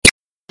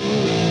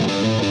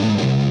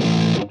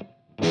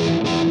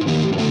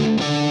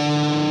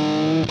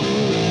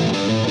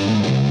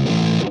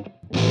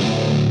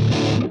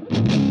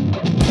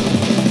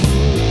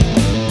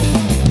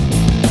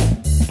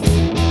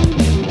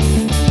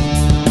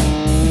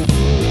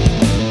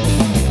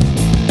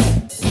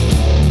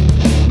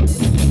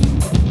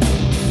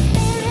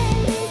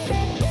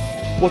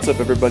What's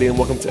up, everybody, and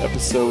welcome to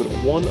episode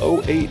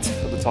 108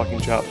 of the Talking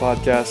Chop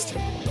podcast.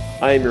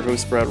 I am your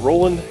host, Brad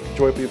Rowland.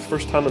 Joined me for the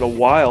first time in a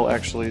while,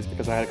 actually. It's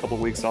because I had a couple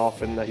of weeks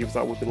off and he was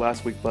not with me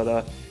last week,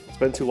 but it's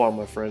been too long,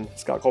 my friend.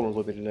 Scott Coleman's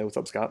with me today. What's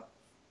up, Scott?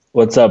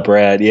 What's up,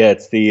 Brad? Yeah,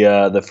 it's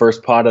the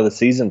first pod of the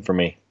season for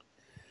me.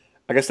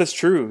 I guess that's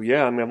true.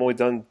 Yeah, I mean, I've only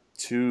done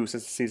two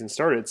since the season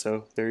started,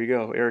 so there you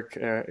go.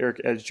 Eric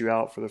edged you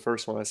out for the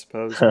first one, I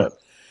suppose. But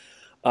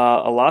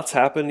a lot's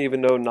happened,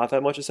 even though not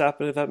that much has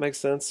happened, if that makes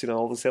sense. You know,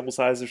 all the sample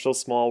sizes are still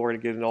small. We're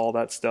going to get into all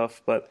that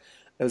stuff. But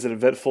it was an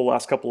eventful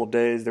last couple of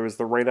days. There was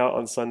the rain out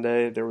on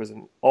Sunday. There was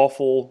an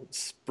awful,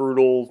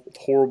 brutal,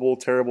 horrible,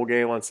 terrible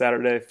game on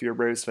Saturday if you're a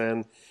Braves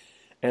fan.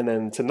 And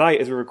then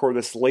tonight, as we record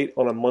this late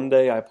on a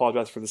Monday, I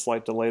apologize for the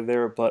slight delay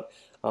there, but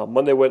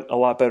Monday went a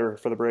lot better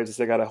for the Braves as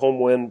they got a home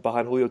win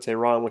behind Julio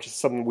Teheran, which is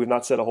something we've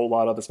not said a whole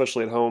lot of,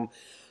 especially at home,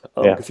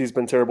 because he's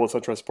been terrible at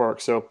SunTrust Park.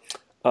 So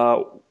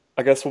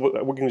I guess we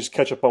can just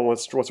catch up on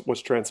what's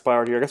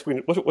transpired here. I guess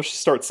let's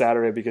just start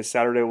Saturday, because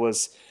Saturday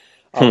was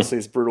obviously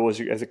as brutal as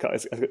it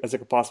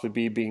could possibly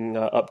be, being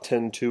up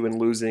 10-2 and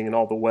losing and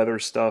all the weather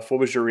stuff. What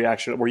was your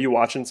reaction? Were you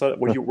watching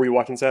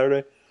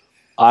Saturday?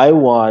 I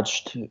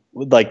watched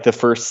like the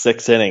first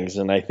 6 innings,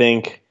 and I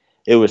think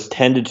it was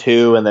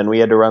 10-2, and then we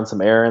had to run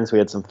some errands. We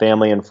had some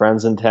family and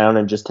friends in town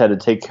and just had to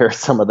take care of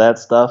some of that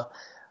stuff.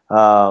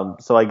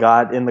 So I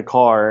got in the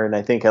car, and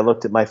I think I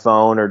looked at my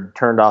phone or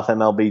turned off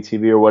MLB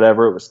TV or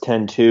whatever. It was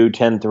 10-2,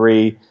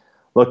 10-3.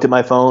 Looked at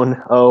my phone,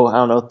 I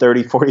don't know,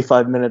 30,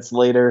 45 minutes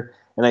later,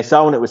 and I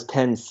saw when it was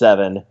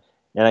 10-7,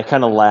 and I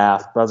kind of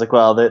laughed. But I was like,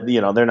 well,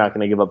 they're not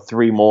going to give up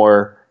 3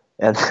 more.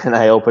 And then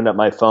I opened up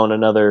my phone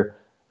another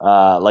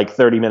like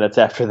 30 minutes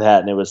after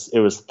that, and it was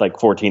like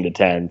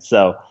 14-10.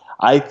 So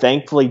I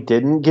thankfully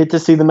didn't get to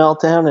see the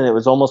meltdown, and it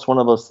was almost one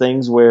of those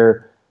things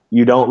where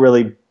you don't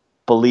really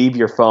believe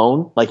your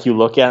phone. Like, you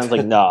look at it and it's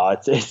like, no,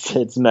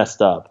 it's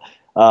messed up.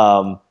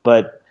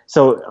 But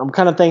so I'm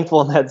kind of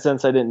thankful in that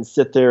sense. I didn't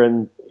sit there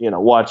and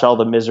watch all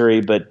the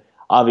misery, but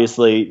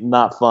obviously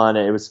not fun.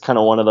 It was kind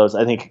of one of those,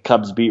 I think a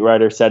Cubs beat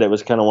writer said it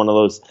was kind of one of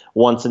those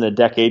once in a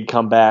decade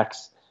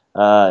comebacks.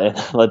 And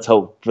let's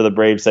hope for the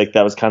Braves' sake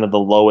that was kind of the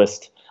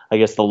lowest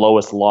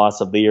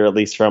loss of the year, at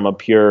least from a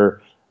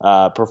pure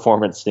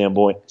performance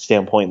standpoint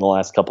in the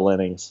last couple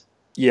innings.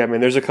 Yeah, I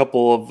mean, there's a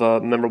couple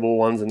of memorable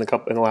ones in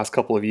the last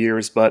couple of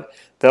years, but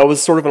that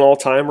was sort of an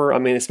all-timer. I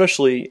mean,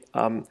 especially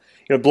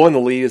blowing the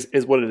lead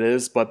is what it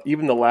is, but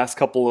even the last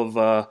couple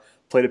of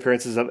plate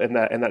appearances in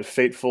that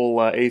fateful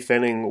 8th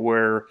inning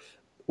where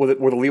the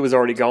lead was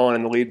already gone,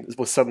 and the lead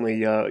was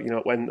suddenly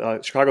when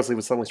Chicago's lead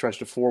was suddenly stretched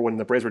to 4 when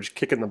the Braves were just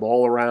kicking the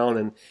ball around,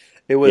 and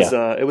it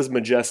was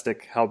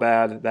majestic how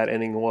bad that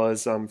inning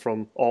was,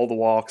 from all the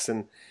walks.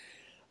 And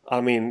I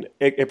mean,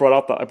 it brought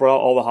out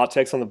all the hot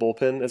takes on the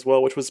bullpen as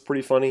well, which was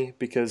pretty funny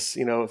because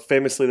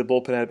famously the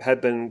bullpen had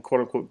been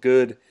quote unquote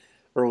good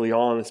early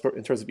on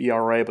in terms of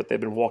ERA, but they've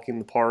been walking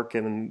the park,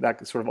 and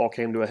that sort of all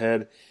came to a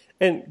head.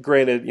 And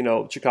granted,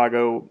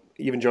 Chicago,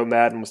 even Joe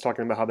Madden was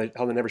talking about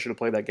how they never should have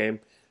played that game.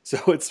 So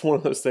it's one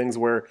of those things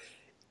where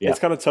it's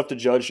kind of tough to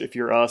judge if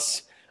you're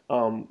us.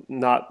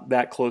 Not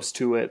that close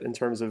to it in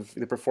terms of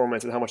the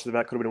performance and how much of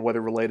that could have been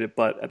weather related,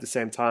 but at the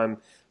same time,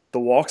 the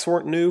walks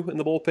weren't new in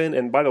the bullpen.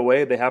 And by the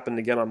way, they happened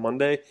again on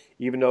Monday,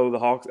 even though even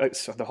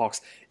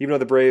though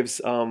the Braves,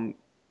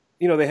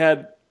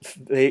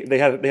 they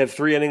had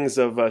 3 innings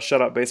of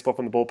shutout baseball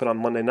from the bullpen on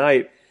Monday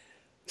night,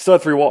 still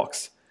had 3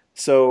 walks.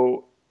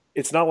 So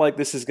it's not like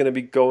this is going to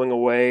be going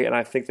away. And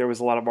I think there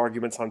was a lot of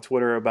arguments on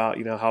Twitter about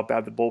how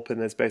bad the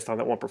bullpen is based on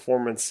that one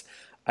performance.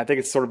 I think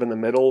it's sort of in the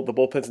middle. The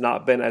bullpen's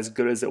not been as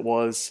good as it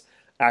was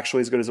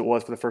for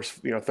the first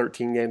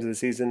 13 games of the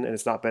season, and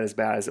it's not been as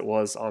bad as it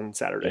was on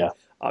Saturday,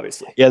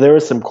 obviously. Yeah, there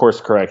was some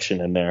course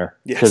correction in there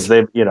because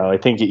they, I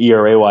think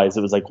ERA wise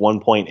it was like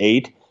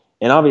 1.8,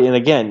 and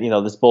again,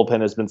 this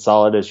bullpen has been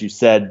solid as you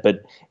said,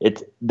 but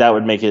that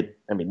would make it.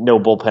 I mean, no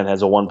bullpen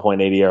has a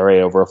 1.8 ERA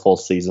over a full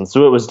season,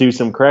 so it was due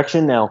some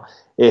correction. Now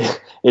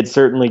it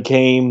certainly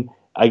came,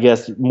 I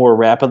guess, more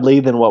rapidly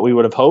than what we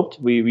would have hoped.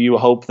 You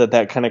hope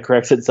that kind of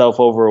corrects itself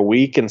over a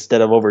week instead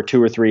of over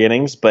 2 or 3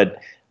 innings. But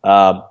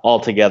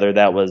altogether,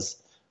 that was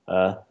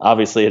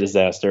obviously a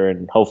disaster,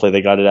 and hopefully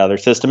they got it out of their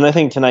system. And I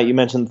think tonight you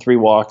mentioned 3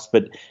 walks,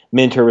 but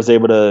Minter was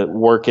able to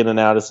work in and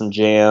out of some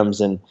jams,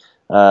 and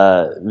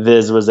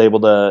Viz was able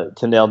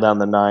to nail down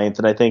the 9th.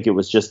 And I think it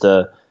was just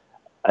a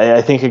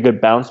good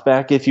bounce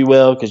back, if you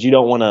will, because you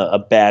don't want a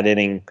bad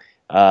inning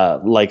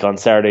like on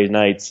Saturday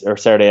nights or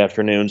Saturday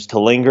afternoons to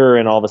linger,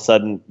 and all of a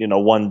sudden,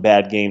 one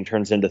bad game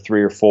turns into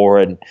 3 or 4,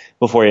 and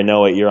before you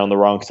know it, you're on the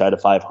wrong side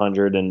of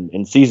 500,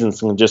 and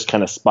seasons can just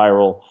kind of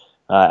spiral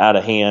out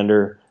of hand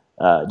or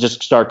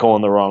just start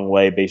going the wrong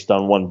way based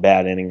on one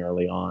bad inning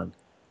early on.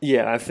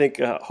 Yeah, I think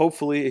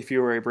hopefully if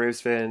you were a Braves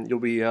fan, you'll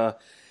be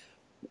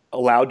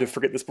allowed to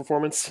forget this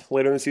performance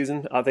later in the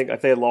season. I think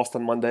if they had lost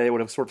on Monday, it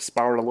would have sort of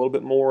spiraled a little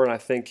bit more. And I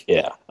think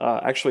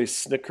actually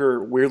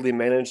Snicker weirdly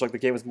managed like the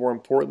game was more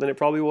important than it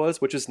probably was,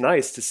 which is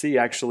nice to see,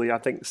 actually. I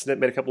think Snit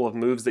made a couple of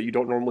moves that you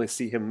don't normally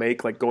see him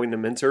make, like going to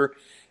Minter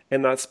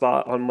in that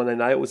spot on Monday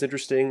night was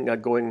interesting,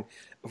 going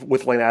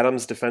with Lane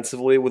Adams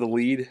defensively with a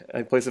lead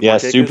in place of Yeah,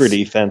 super Markakis.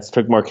 defense.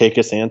 Took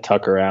Markakis and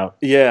Tucker out.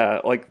 Yeah,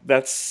 like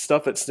that's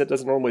stuff that Snit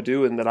doesn't normally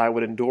do and that I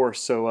would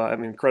endorse. So, I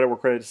mean, credit where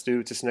credit's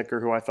due to Snicker,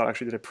 who I thought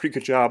actually did a pretty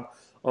good job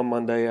on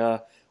Monday.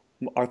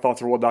 Our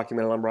thoughts are well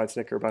documented on Brian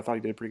Snicker, but I thought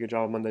he did a pretty good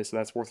job on Monday, so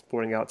that's worth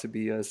pointing out to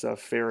be as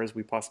fair as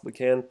we possibly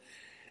can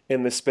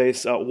in this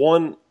space.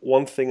 One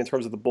thing in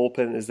terms of the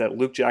bullpen is that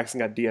Luke Jackson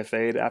got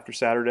DFA'd after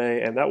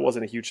Saturday, and that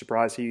wasn't a huge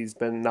surprise. He's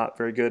been not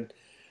very good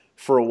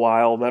for a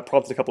while. And that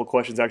prompted a couple of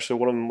questions. Actually,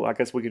 one of them I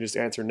guess we could just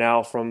answer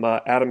now. From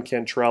Adam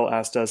Cantrell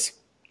asked us,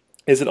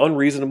 is it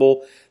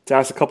unreasonable to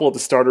ask a couple of the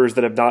starters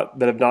that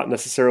have not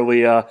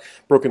necessarily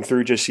broken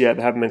through just yet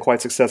and haven't been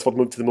quite successful to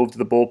move to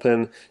the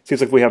bullpen?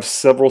 Seems like we have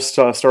several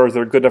starters that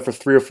are good enough for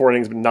 3 or 4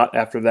 innings, but not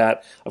after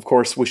that. Of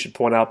course, we should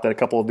point out that a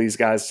couple of these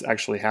guys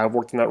actually have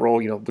worked in that role.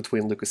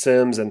 Between Lucas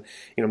Sims and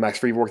Max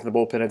Fried worked in the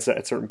bullpen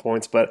at certain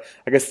points. But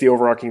I guess the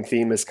overarching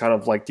theme is kind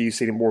of like, do you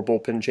see any more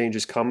bullpen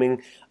changes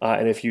coming?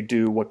 And if you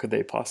do, what could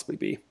they possibly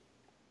be?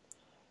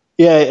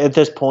 Yeah, at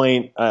this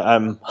point,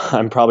 I'm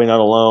probably not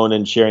alone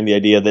in sharing the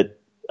idea that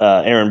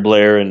Aaron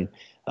Blair and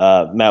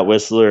Matt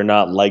Whistler are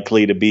not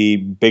likely to be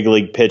big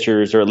league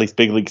pitchers or at least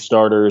big league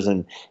starters,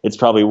 and it's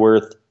probably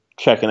worth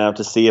checking out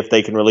to see if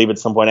they can relieve at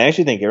some point. I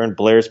actually think Aaron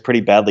Blair is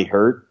pretty badly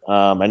hurt.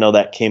 I know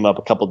that came up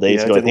a couple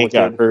days ago. I think he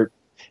got hurt,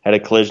 had a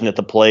collision at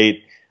the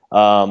plate.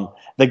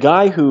 The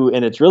guy who,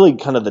 and it's really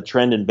kind of the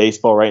trend in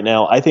baseball right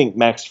now, I think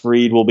Max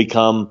Fried will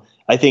become.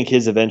 I think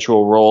his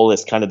eventual role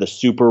is kind of the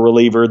super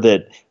reliever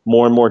that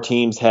more and more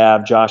teams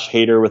have. Josh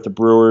Hader with the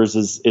Brewers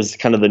is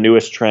kind of the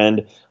newest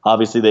trend.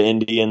 Obviously, the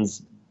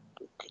Indians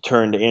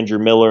turned Andrew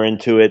Miller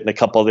into it and a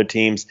couple other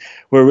teams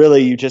where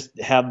really you just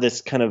have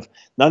this kind of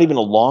not even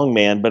a long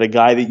man, but a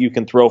guy that you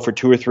can throw for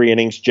 2 or 3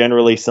 innings,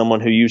 generally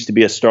someone who used to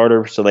be a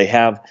starter. So they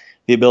have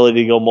the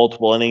ability to go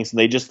multiple innings and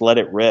they just let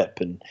it rip.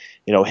 And,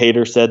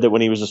 Hader said that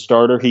when he was a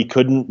starter, he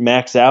couldn't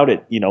max out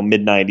at,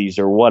 mid 90s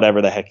or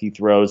whatever the heck he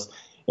throws.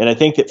 And I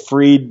think that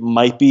Fried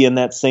might be in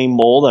that same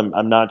mold.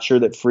 I'm not sure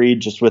that Fried,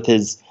 just with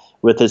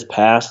his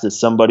past, is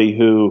somebody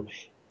who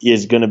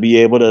is going to be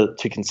able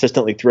to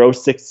consistently throw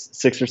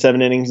six or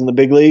 7 innings in the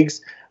big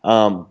leagues.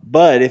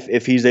 But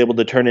if he's able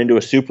to turn into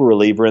a super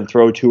reliever and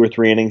throw 2 or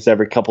 3 innings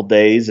every couple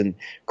days and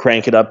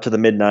crank it up to the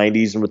mid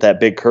 90s and with that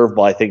big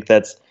curveball, I think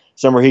that's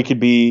somewhere he could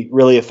be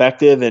really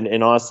effective.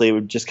 And honestly, it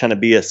would just kind of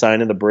be a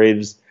sign of the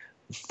Braves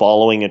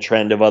following a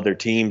trend of other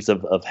teams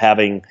of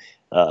having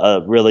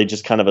really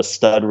just kind of a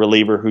stud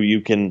reliever who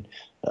you can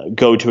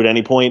go to at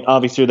any point.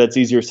 Obviously, that's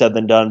easier said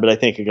than done, but I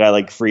think a guy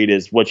like Fried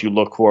is what you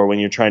look for when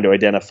you're trying to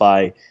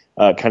identify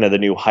kind of the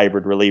new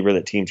hybrid reliever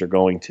that teams are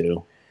going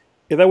to.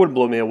 Yeah, that wouldn't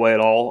blow me away at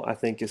all. I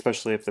think,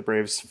 especially if the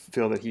Braves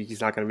feel that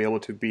he's not going to be able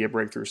to be a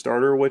breakthrough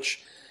starter,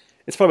 which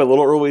it's probably a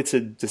little early to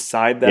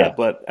decide that, yeah.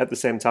 But at the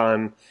same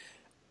time,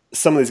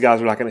 some of these guys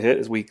are not going to hit,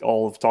 as we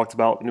all have talked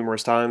about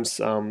numerous times.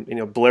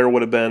 Blair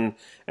would have been,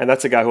 and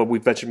that's a guy who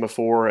we've mentioned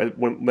before.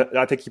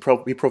 I think he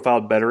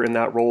profiled better in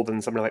that role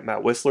than somebody like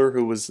Matt Whistler,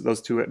 who was those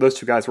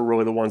two guys were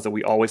really the ones that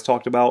we always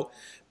talked about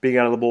being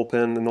out of the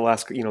bullpen in the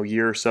last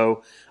year or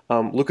so.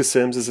 Lucas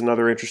Sims is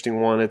another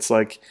interesting one. It's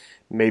like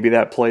maybe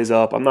that plays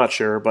up. I'm not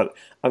sure, but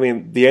I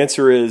mean the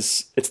answer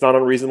is it's not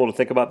unreasonable to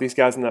think about these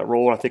guys in that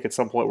role. I think at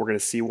some point we're going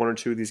to see 1 or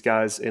 2 of these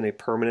guys in a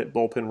permanent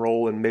bullpen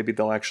role, and maybe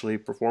they'll actually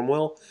perform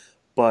well.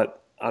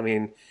 But I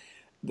mean,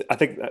 I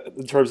think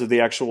in terms of the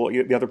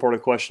other part of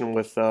the question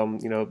with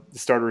the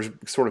starters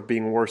sort of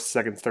being worse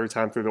second, third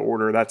time through the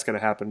order, that's going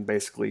to happen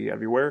basically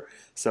everywhere.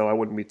 So I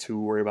wouldn't be too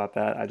worried about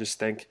that. I just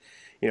think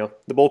the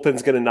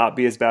bullpen's going to not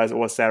be as bad as it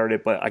was Saturday.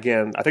 But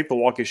again, I think the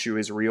walk issue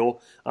is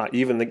real.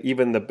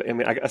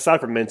 Aside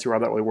from Mentor,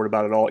 I'm not really worried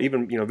about it at all.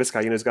 Even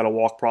Vizcaíno's got a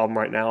walk problem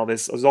right now.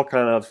 There's all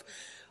kind of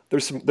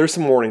there's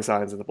some warning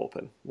signs in the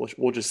bullpen.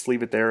 We'll just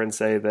leave it there and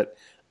say that.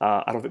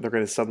 I don't think they're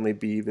going to suddenly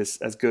be this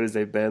as good as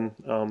they've been,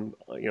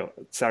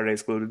 Saturday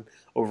excluded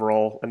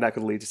overall, and that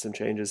could lead to some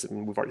changes.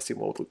 And we've already seen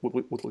one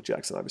with Luke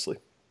Jackson, obviously.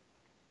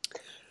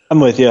 I'm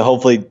with you.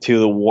 Hopefully, to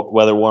the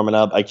weather warming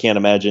up, I can't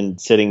imagine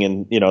sitting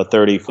in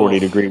 30, 40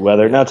 degree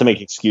weather. Not to make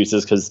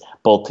excuses because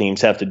both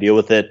teams have to deal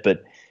with it,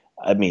 but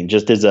I mean,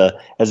 just as a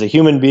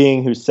human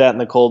being who's sat in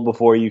the cold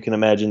before, you can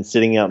imagine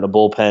sitting out in a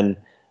bullpen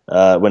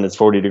when it's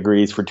 40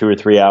 degrees for 2 or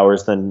 3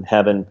 hours, then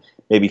having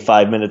maybe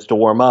 5 minutes to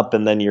warm up,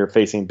 and then you're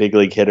facing big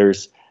league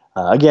hitters.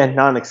 Again,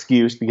 not an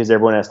excuse because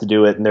everyone has to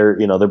do it, and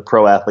they're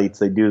pro athletes.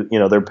 They do,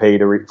 they're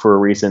paid for a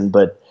reason.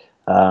 But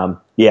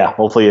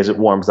hopefully as it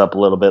warms up a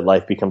little bit,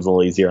 life becomes a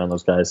little easier on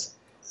those guys.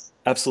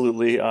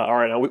 Absolutely. All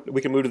right, now we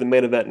can move to the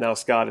main event now,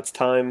 Scott. It's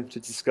time to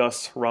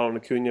discuss Ronald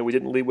Acuna. We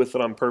didn't lead with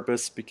it on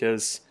purpose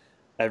because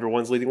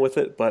everyone's leading with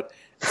it, but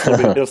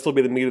it'll still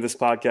be the meat of this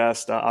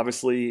podcast.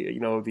 Obviously,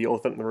 the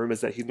elephant in the room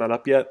is that he's not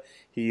up yet.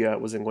 He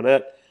was in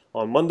Gwinnett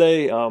on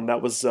Monday.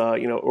 That was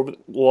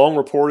long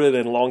reported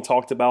and long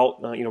talked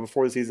about.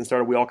 Before the season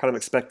started, we all kind of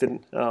expected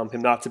him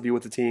not to be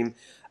with the team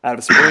out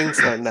of Springs,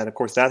 and then of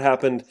course that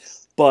happened.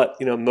 But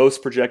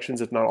most projections,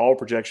 if not all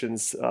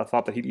projections,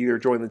 thought that he'd either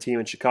join the team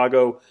in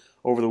Chicago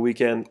over the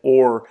weekend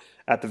or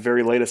at the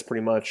very latest,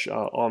 pretty much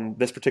on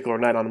this particular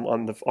night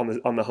on the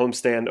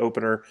homestand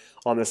opener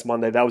on this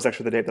Monday. That was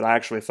actually the date that I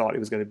actually thought he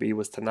was going to be,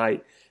 was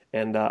tonight.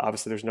 And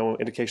obviously, there's no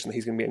indication that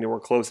he's going to be anywhere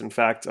close. In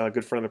fact, a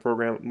good friend of the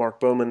program, Mark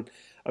Bowman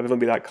of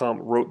MLB.com,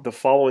 wrote the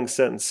following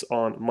sentence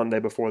on Monday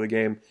before the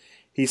game.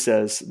 He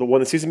says, when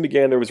the season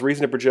began, there was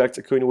reason to project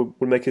Acuna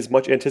would make his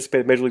much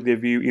anticipated Major League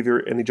debut either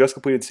in the just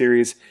completed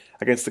series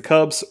against the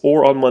Cubs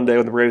or on Monday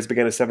when the Braves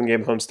began a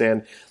 7-game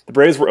homestand. The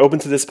Braves were open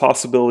to this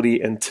possibility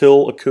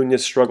until Acuna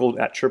struggled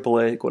at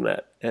AAA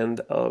Gwinnett. End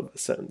of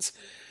sentence.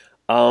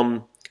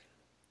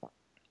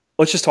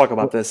 Let's just talk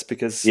about this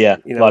because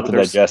lot to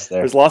digest there.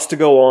 There's lots to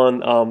go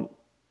on.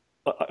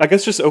 I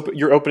guess just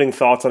your opening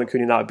thoughts on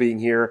Acuna not being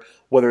here,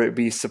 whether it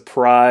be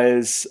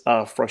surprise,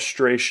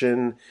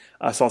 frustration.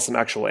 I saw some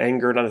actual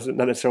anger, not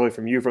necessarily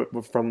from you,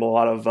 but from a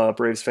lot of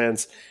Braves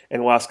fans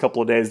in the last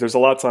couple of days. There's a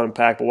lot to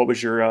unpack, but what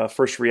was your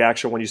first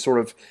reaction when you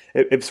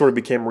it sort of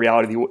became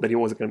reality that he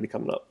wasn't going to be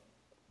coming up?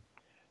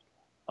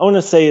 I want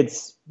to say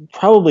it's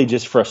probably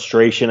just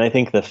frustration. I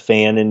think the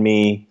fan in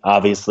me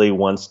obviously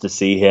wants to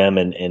see him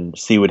and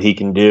see what he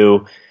can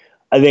do.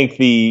 I think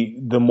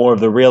the more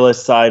of the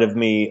realist side of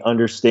me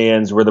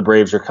understands where the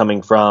Braves are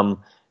coming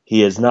from.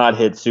 He has not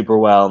hit super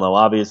well. Now,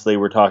 obviously,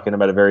 we're talking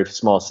about a very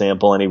small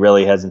sample, and he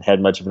really hasn't had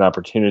much of an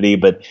opportunity.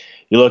 But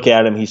you look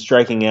at him, he's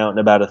striking out in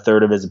about a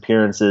third of his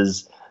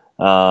appearances.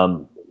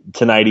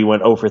 Tonight, he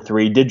went 0 for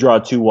 3, did draw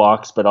 2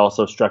 walks, but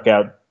also struck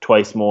out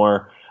twice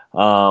more.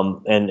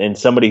 And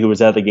somebody who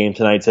was at the game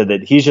tonight said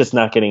that he's just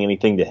not getting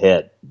anything to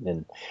hit.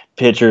 And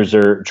pitchers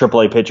or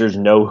AAA pitchers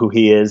know who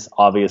he is.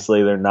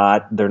 Obviously, they're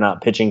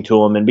not pitching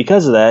to him, and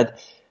because of that,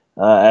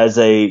 as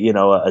a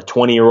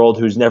 20-year-old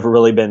who's never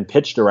really been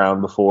pitched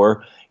around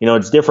before,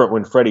 it's different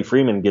when Freddie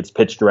Freeman gets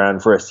pitched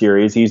around for a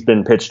series. He's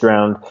been pitched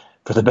around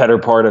for the better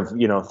part of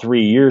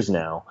 3 years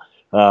now.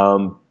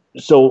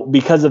 So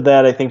because of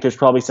that, I think there's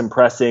probably some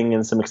pressing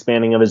and some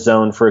expanding of his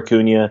zone for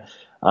Acuna.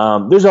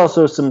 There's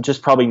also some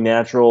just probably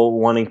natural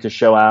wanting to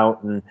show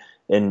out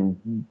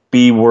and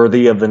be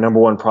worthy of the number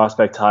one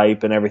prospect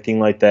hype and everything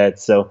like that.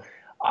 So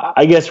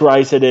I guess where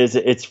I sit is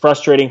it's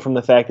frustrating from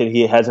the fact that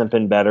he hasn't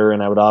been better,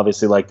 and I would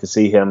obviously like to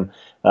see him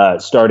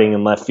starting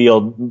in left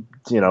field,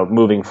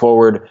 moving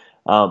forward.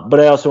 But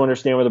I also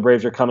understand where the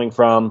Braves are coming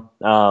from.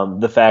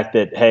 The fact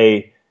that,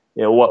 hey,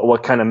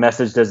 what kind of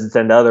message does it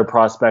send to other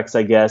prospects,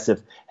 I guess,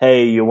 if,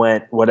 hey, you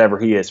went whatever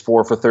he is,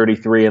 4 for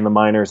 33 in the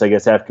minors. I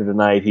guess after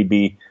tonight he'd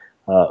be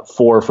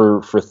 4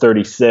 for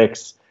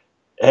 36.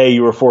 Hey,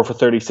 you were 4 for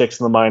 36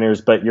 in the minors,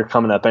 but you're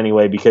coming up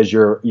anyway because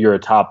you're a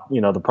top,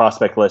 the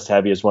prospect list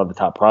have you as one of the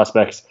top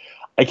prospects.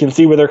 I can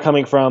see where they're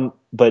coming from,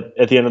 but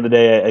at the end of the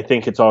day, I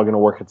think it's all going to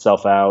work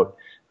itself out.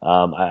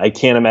 I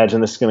can't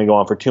imagine this is going to go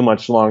on for too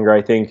much longer.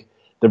 I think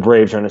the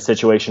Braves are in a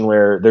situation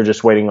where they're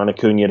just waiting on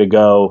Acuna to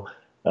go,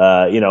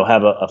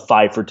 have a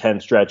 5 for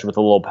 10 stretch with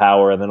a little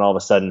power, and then all of a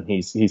sudden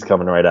he's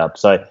coming right up.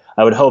 So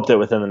I would hope that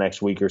within the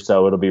next week or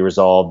so it'll be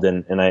resolved,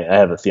 and I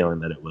have a feeling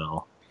that it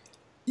will.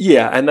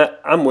 Yeah, and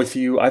I'm with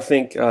you. I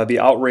think the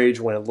outrage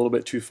went a little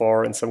bit too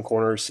far in some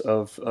corners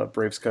of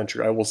Braves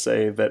country. I will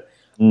say that.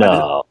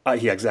 No.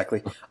 Yeah,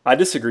 exactly. I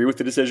disagree with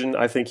the decision.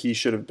 I think he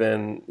should have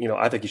been,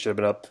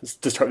 up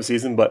to start the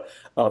season. But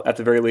at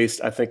the very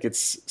least, I think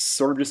it's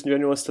sort of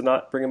disingenuous to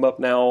not bring him up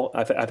now.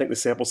 I think the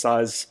sample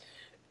size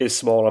is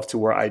small enough to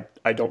where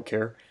I don't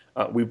care.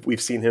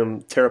 We've seen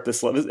him tear up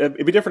this level.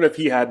 It'd be different if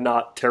he had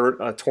not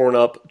torn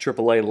up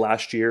AAA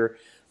last year.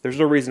 There's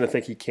no reason to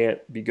think he can't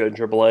be good in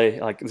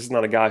AAA. Like, this is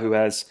not a guy who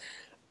has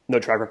no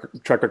track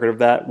record of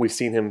that. We've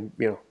seen him,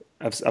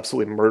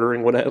 absolutely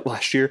murdering Gwinnett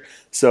last year.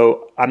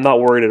 So I'm not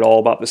worried at all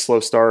about the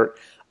slow start.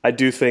 I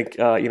do think,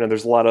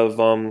 there's a lot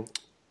of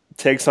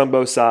takes on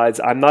both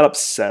sides. I'm not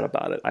upset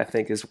about it, I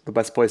think, is the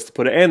best place to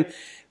put it. And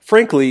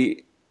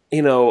frankly,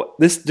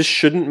 this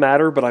shouldn't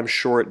matter, but I'm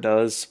sure it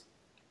does.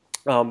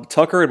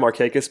 Tucker and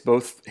Markakis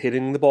both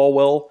hitting the ball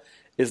well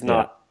is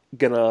not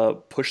going to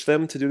push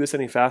them to do this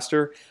any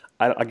faster.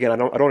 I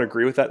don't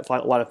agree with that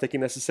line of thinking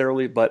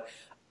necessarily, but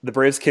the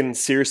Braves can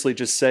seriously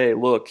just say,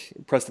 look,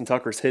 Preston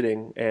Tucker's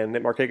hitting and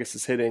Nick Markakis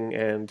is hitting,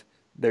 and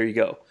there you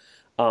go.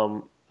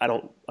 I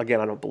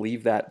don't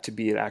believe that to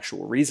be an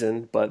actual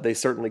reason, but they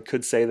certainly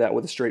could say that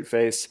with a straight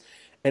face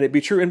and it'd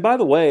be true. And by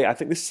the way, I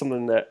think this is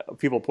something that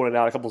people pointed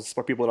out, a couple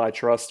of people that I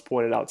trust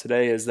pointed out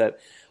today, is that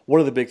one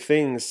of the big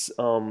things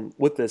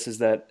with this is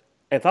that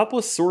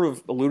Anthopoulos sort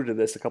of alluded to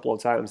this a couple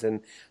of times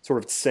and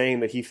sort of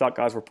saying that he thought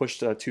guys were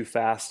pushed too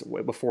fast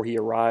before he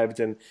arrived.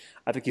 And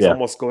I think he's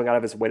almost going out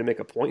of his way to make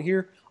a point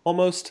here,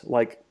 almost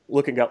like,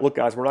 look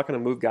guys, we're not going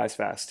to move guys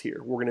fast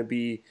here. We're going to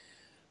be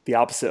the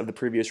opposite of the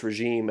previous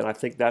regime. And I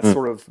think that's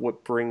sort of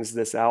what brings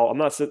this out. I'm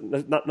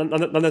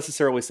not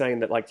necessarily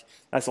saying that like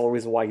that's the only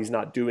reason why he's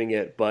not doing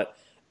it, but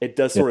it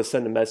does sort of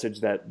send a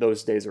message that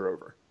those days are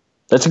over.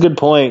 That's a good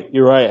point.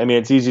 You're right. I mean,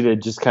 it's easy to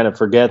just kind of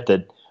forget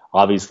that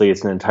obviously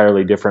it's an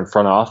entirely different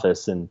front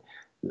office, and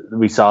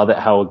we saw that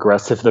how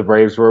aggressive the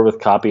Braves were with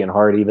Copy and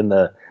Hart. Even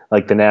the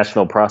like the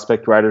national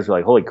prospect writers are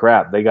like, holy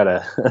crap,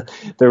 they're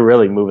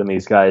really moving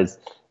these guys.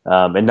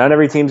 And not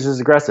every team's as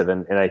aggressive.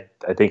 And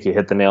I think you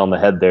hit the nail on the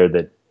head there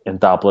that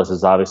Anthopoulos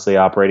is obviously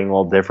operating a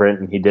little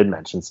different. And he did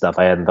mention stuff.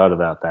 I hadn't thought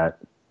about that.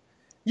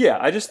 Yeah,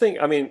 I just think,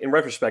 I mean, in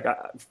retrospect,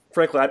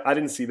 frankly, I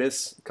didn't see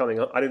this coming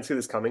up. I didn't see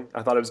this coming.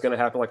 I thought it was going to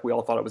happen like we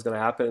all thought it was going to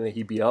happen, and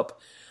he'd be up.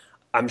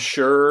 I'm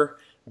sure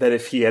that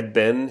if he had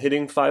been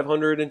hitting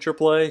 500 in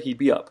AAA, he'd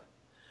be up.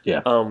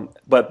 Yeah.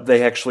 But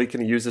they actually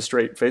can use a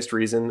straight-faced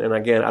reason. And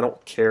again, I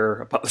don't care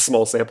about the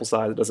small sample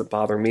size. It doesn't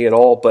bother me at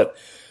all. But,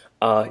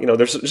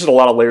 there's just a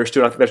lot of layers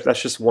to it. I think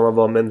that's just one of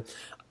them. And,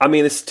 I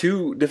mean, it's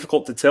too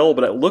difficult to tell,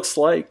 but it looks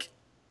like,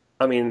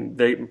 I mean,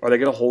 are they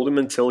going to hold him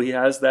until he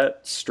has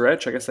that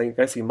stretch? I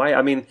guess he might.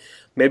 I mean,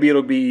 maybe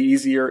it'll be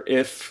easier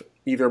if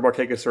either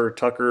Markakis or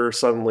Tucker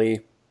suddenly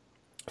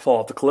fall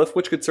off the cliff,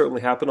 which could certainly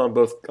happen on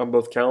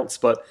both counts.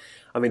 But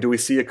I mean, do we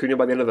see Acuna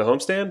by the end of the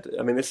homestand?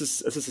 I mean, this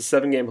is a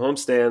 7-game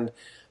homestand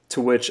to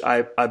which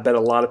I bet a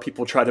lot of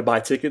people try to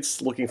buy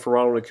tickets looking for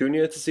Ronald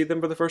Acuna to see them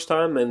for the first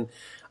time. And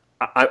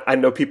I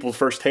know people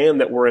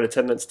firsthand that were in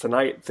attendance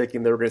tonight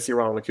thinking they were going to see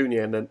Ronald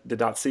Acuna and then did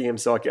not see him.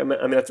 So I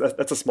mean,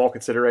 that's a small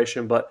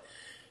consideration, but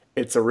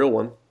it's a real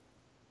one.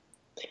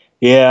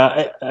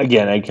 Yeah,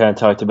 again, I kind of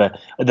talked about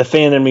the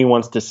fan in me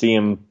wants to see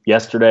him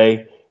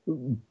yesterday,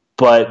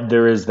 but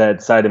there is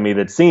that side of me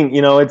that's seen,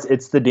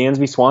 it's the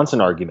Dansby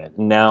Swanson argument.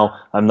 Now,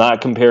 I'm not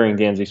comparing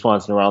Dansby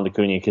Swanson to Ronald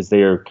Acuna because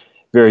they are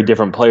very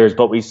different players,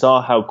 but we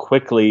saw how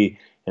quickly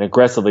and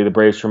aggressively the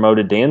Braves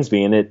promoted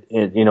Dansby, and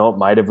it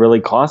might have really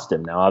cost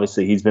him. Now,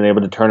 obviously, he's been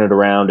able to turn it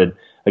around, and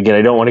again,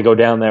 I don't want to go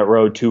down that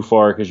road too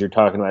far because you're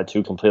talking about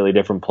two completely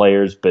different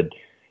players, but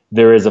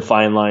there is a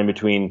fine line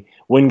between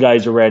when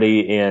guys are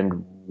ready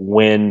and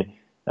when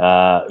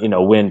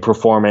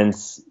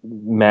performance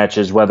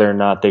matches whether or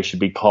not they should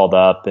be called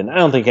up. And I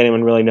don't think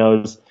anyone really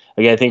knows.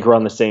 Again, I think we're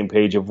on the same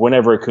page of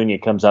whenever Acuna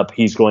comes up,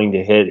 he's going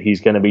to hit.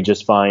 He's going to be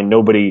just fine.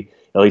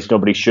 At least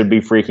nobody should be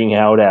freaking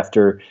out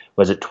after,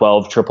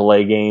 12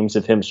 AAA games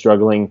of him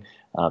struggling.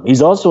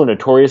 He's also a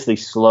notoriously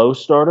slow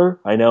starter.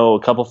 I know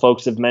a couple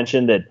folks have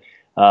mentioned that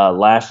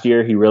last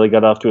year he really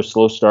got off to a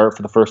slow start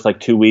for the first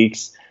 2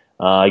 weeks.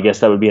 I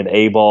guess that would be an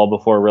A ball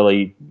before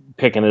really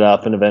picking it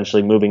up and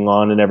eventually moving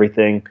on and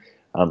everything.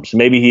 So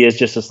maybe he is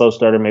just a slow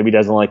starter. Maybe he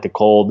doesn't like the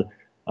cold.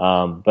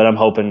 But I'm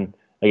hoping,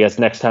 I guess,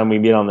 next time we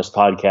meet on this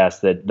podcast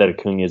that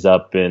Acuna's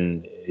up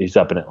and he's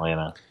up in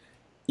Atlanta.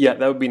 Yeah,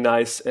 that would be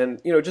nice. And,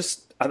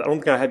 I don't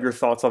think I have your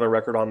thoughts on the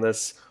record on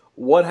this.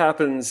 What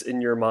happens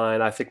in your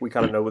mind? I think we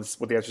kind of know what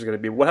the answer is going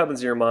to be. What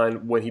happens in your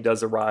mind when he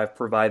does arrive,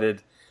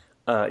 provided,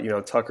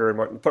 Tucker and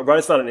Martin, provided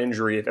it's not an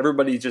injury, if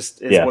everybody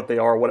just is what they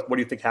are, what do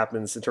you think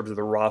happens in terms of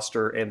the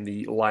roster and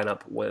the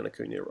lineup when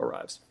Acuna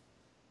arrives?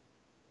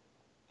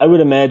 I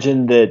would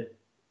imagine that,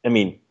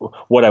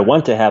 what I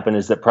want to happen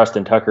is that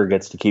Preston Tucker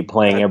gets to keep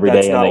playing every day.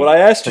 That's not what I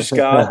asked you,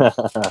 Scott.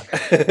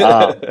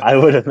 I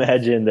would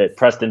imagine that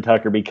Preston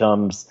Tucker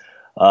becomes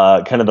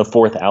kind of the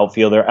fourth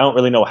outfielder. I don't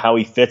really know how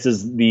he fits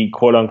as the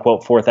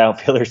quote-unquote fourth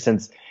outfielder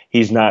since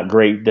he's not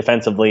great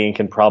defensively and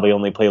can probably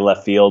only play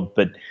left field.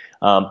 But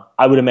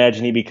I would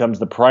imagine he becomes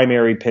the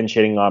primary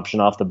pinch-hitting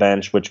option off the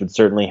bench, which would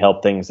certainly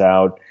help things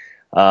out.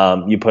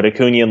 You put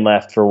Acuna in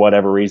left for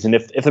whatever reason.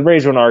 If the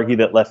Braves want to argue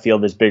that left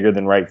field is bigger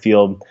than right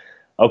field,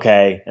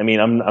 okay.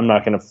 I'm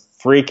not going to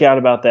freak out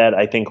about that.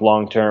 I think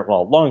long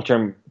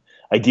term,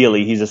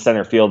 ideally he's a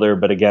center fielder,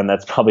 but again,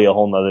 that's probably a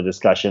whole nother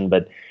discussion.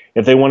 But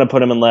if they want to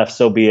put him in left,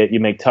 so be it. You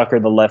make Tucker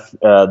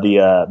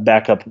the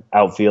backup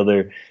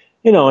outfielder.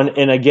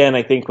 And again,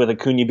 I think with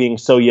Acuna being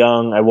so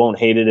young, I won't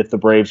hate it if the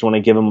Braves want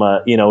to give him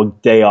a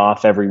day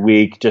off every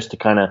week just to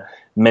kind of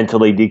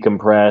mentally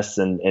decompress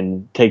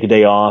and take a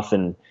day off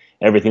and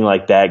everything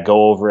like that,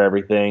 go over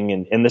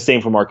everything. And the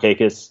same for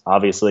Markakis,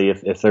 obviously,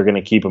 if they're going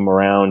to keep him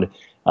around.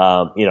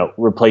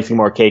 Replacing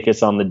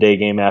Markakis on the day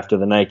game after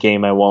the night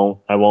game, I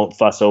won't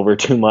fuss over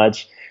too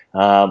much,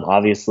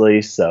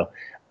 obviously. So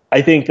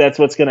I think that's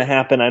what's going to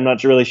happen. I'm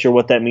not really sure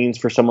what that means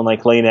for someone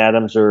like Lane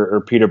Adams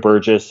or Peter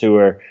Burgess, who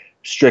are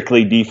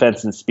strictly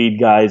defense and speed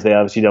guys. They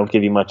obviously don't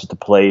give you much at the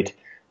plate.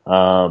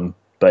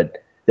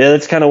 But yeah,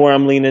 that's kind of where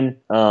I'm leaning.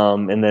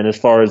 And then as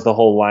far as the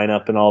whole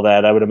lineup and all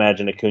that, I would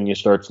imagine Acuna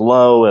starts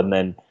low, and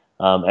then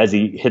as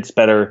he hits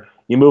better,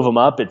 you move him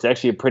up. It's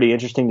actually a pretty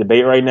interesting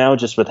debate right now,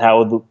 just with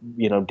how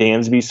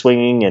Dansby's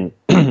swinging,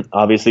 and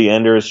obviously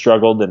Ender has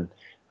struggled. And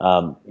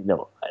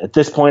at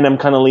this point, I'm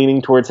kind of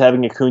leaning towards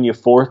having Acuna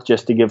fourth,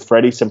 just to give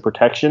Freddie some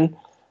protection.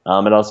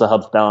 It also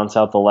helps balance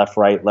out the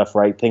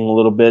left-right thing a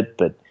little bit,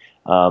 but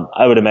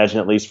I would imagine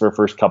at least for the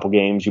first couple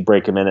games, you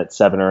break him in at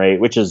 7 or 8,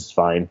 which is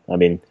fine.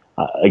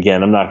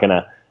 Again, I'm not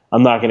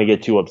gonna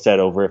get too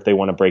upset over if they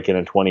want to break in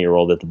a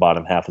 20-year-old at the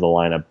bottom half of the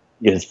lineup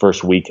his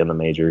first week in the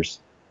majors.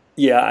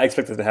 Yeah, I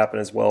expect that to happen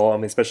as well.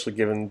 Especially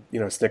given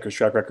Snicker's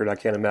track record, I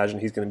can't imagine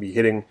he's going to be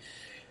hitting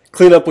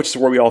cleanup, which is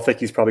where we all think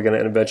he's probably going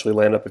to eventually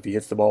land up if he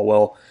hits the ball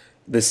well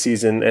this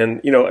season.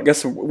 And I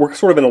guess we're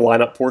sort of in the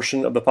lineup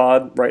portion of the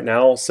pod right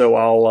now,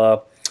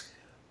 so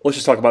let's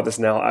just talk about this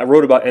now. I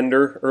wrote about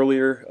Ender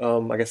earlier.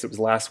 I guess it was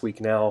last week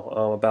now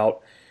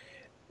about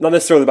not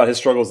necessarily about his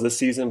struggles this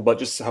season, but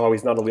just how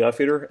he's not a leadoff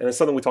hitter. And it's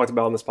something we talked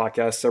about on this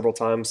podcast several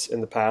times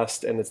in the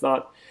past. And it's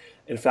not,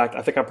 in fact,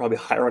 I think I'm probably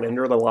higher on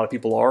Ender than a lot of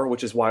people are,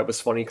 which is why it was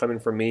funny coming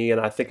from me.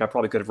 And I think I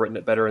probably could have written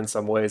it better in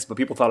some ways, but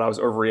people thought I was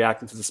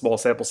overreacting to the small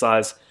sample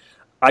size.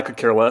 I could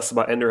care less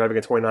about Ender having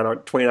a 29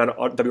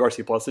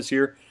 WRC plus this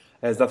year.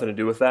 It has nothing to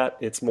do with that.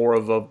 It's more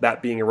of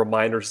that being a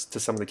reminder to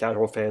some of the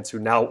casual fans who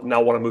now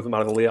want to move him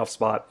out of the leadoff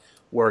spot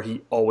where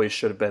he always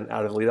should have been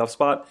out of the leadoff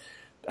spot.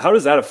 How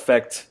does that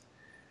affect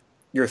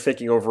your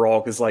thinking overall?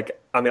 Because,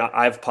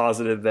 I've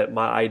posited that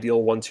my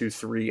ideal 1, 2,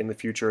 3 in the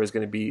future is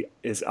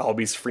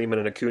Albies, Freeman,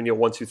 and Acuna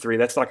 1, 2, 3.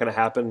 That's not going to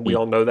happen. We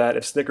all know that.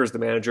 If Snitker's the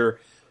manager,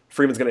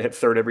 Freeman's going to hit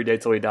third every day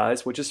till he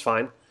dies, which is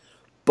fine.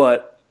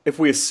 But if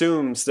we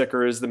assume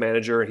Snitker is the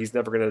manager and he's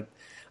never going to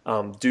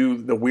do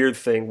the weird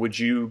thing, would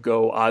you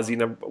go Ozzy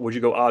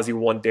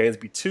 1,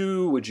 Dansby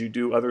 2? Would you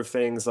do other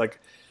things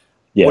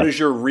What is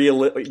your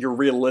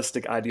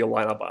realistic ideal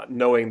lineup,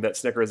 knowing that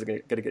Snitker isn't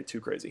going to get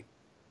too crazy?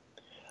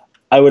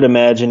 I would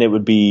imagine it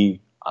would be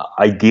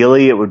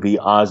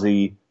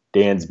Ozzy,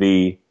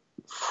 Dansby,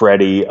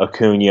 Freddie,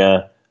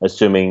 Acuna,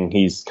 assuming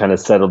he's kind of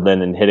settled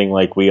in and hitting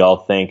like we all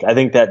think. I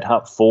think that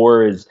top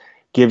four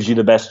gives you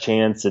the best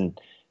chance. And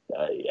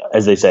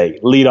as they say,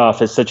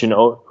 leadoff is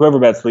whoever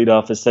bats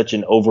leadoff is such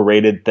an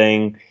overrated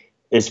thing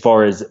as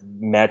far as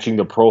matching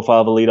the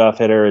profile of a leadoff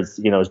hitter. As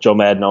Joe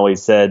Madden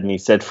always said, and he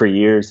said for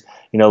years,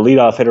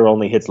 leadoff hitter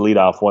only hits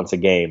leadoff once a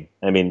game.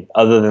 I mean,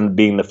 other than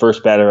being the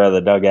first batter out of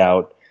the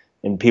dugout.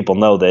 And people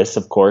know this,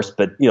 of course,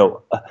 but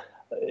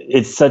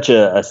it's such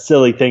a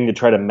silly thing to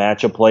try to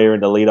match a player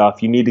into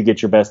leadoff. You need to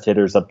get your best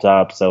hitters up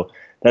top, so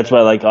that's why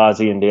I like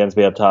Ozzy and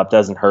Dansby up top.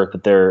 Doesn't hurt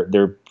that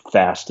they're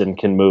fast and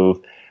can move.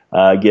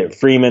 Get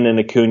Freeman and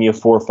Acuna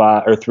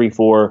 4-5 or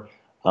 3-4.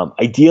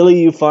 Ideally,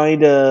 you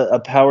find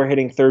a power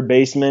hitting third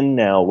baseman.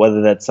 Now,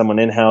 whether that's someone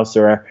in house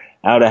or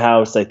out of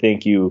house, I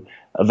think you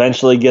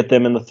eventually get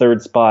them in the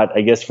third spot.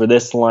 I guess for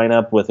this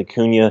lineup with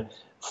Acuna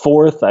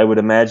fourth, I would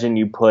imagine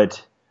you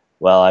put.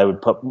 Well, I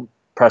would put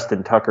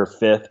Preston Tucker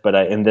fifth, but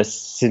in this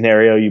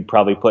scenario, you'd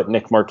probably put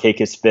Nick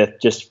Markakis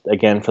fifth, just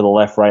again for the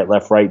left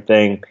right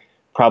thing.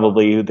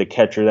 Probably the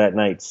catcher that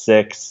night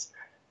six,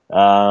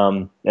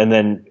 and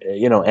then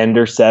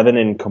Ender 7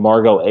 and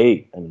Camargo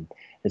 8. And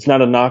it's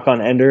not a knock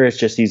on Ender; it's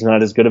just he's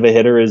not as good of a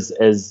hitter as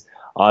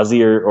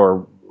Ozzy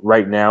or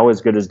right now as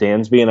good as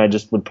Dansby, and I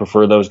just would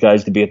prefer those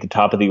guys to be at the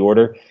top of the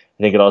order.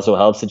 I think it also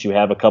helps that you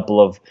have a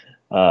couple of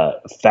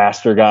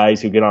faster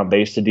guys who get on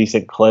base a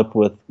decent clip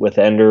with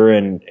Ender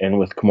and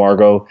with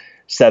Camargo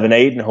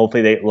 7-8, and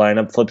hopefully they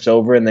lineup flips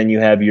over, and then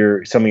you have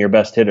some of your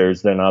best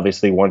hitters. Then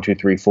obviously 1, 2,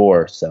 3,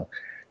 4. So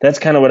that's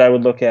kind of what I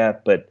would look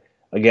at. But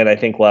again, I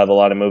think we'll have a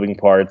lot of moving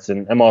parts,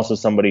 and I'm also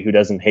somebody who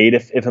doesn't hate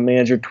if a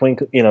manager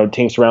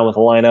tinks around with a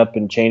lineup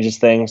and changes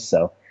things.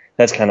 So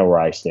that's kind of where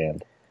I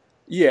stand.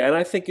 Yeah, and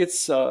I think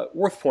it's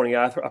worth pointing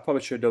out. I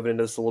probably should have dove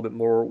into this a little bit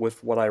more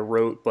with what I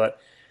wrote, but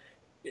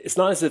it's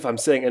not as if I'm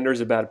saying Ender's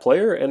a bad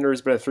player.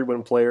 Ender's been a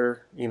 3-win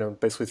player,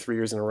 basically 3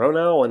 years in a row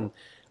now, and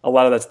a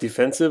lot of that's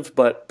defensive.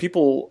 But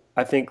people,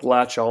 I think,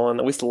 latch on.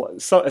 At least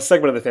a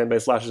segment of the fan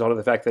base latches on to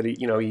the fact that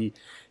he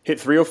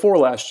hit 304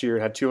 last year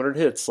and had 200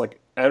 hits. I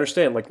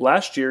understand.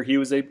 Last year, he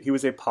was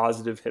a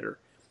positive hitter.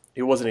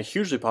 He wasn't a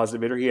hugely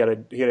positive hitter. He had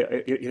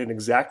an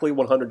exactly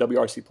 100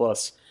 WRC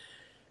plus,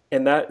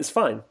 and that is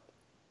fine.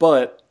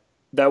 But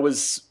that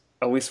was,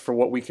 at least for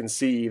what we can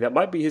see, that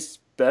might be his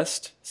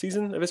best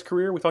season of his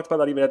career. We talked about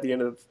that even at the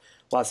end of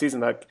last season,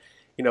 that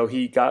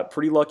he got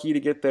pretty lucky to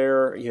get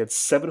there. He had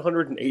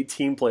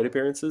 718 plate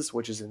appearances,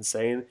 which is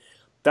insane.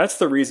 That's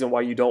the reason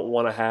why you don't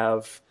want to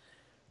have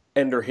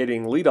Ender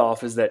hitting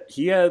leadoff, is that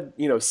he had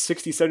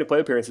 60, 70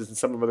 plate appearances in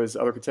some of his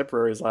other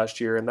contemporaries last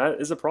year, and that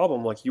is a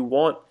problem. You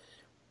want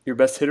your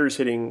best hitters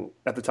hitting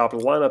at the top of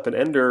the lineup, and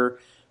Ender,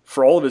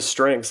 for all of his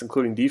strengths,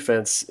 including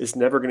defense, is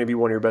never going to be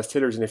one of your best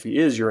hitters, and if he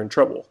is, you're in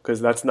trouble, because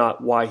that's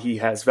not why he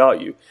has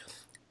value.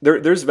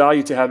 There's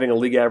value to having a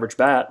league average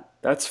bat.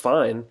 That's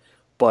fine,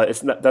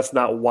 but that's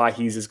not why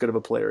he's as good of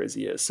a player as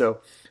he is.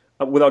 So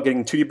without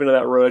getting too deep into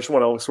that road, I just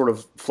want to sort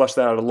of flesh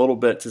that out a little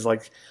bit.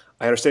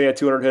 I understand he had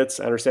 200 hits.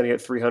 I understand he had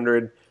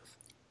 300.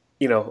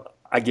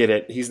 I get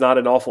it. He's not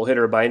an awful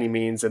hitter by any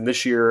means. And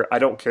this year, I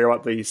don't care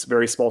about the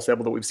very small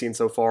sample that we've seen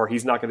so far.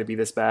 He's not going to be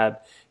this bad.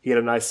 He had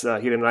a nice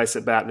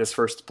at bat in his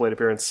first plate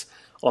appearance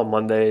on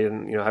Monday,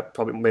 and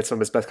probably made some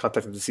of his best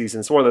contact of the season.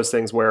 It's one of those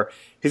things where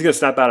he's going to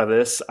snap out of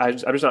this. I'm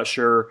just not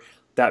sure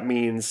that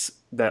means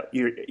that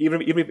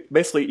even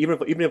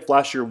if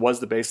last year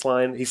was the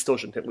baseline, he still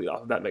shouldn't hit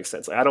leadoff. If that makes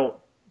sense. I think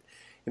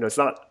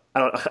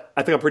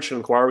I'm preaching to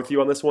the choir with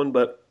you on this one,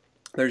 but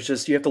you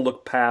have to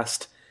look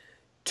past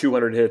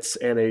 200 hits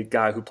and a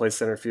guy who plays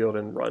center field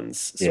and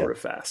runs sort of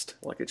fast.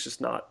 It's just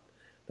not.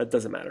 That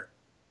doesn't matter.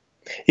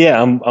 Yeah,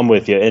 I'm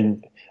with you.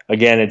 And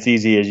again, it's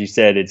easy, as you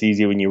said, it's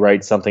easy when you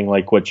write something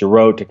like what you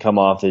wrote to come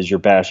off as you're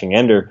bashing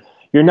Ender.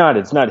 You're not.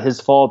 It's not his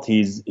fault.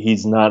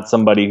 He's not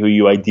somebody who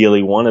you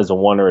ideally want as a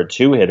 1 or a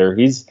 2 hitter.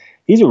 He's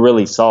a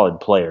really solid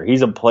player.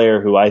 He's a player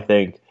who I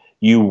think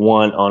you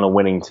want on a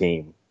winning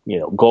team.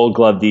 Gold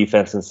Glove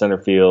defense in center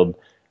field,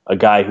 a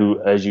guy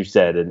who, as you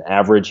said, an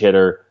average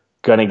hitter,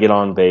 gonna get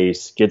on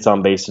base, gets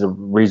on base at a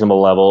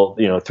reasonable level.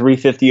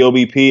 350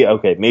 OBP.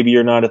 Okay, maybe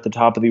you're not at the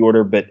top of the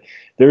order, but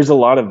there's a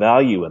lot of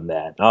value in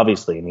that,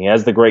 obviously, and he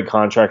has the great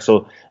contract.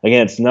 So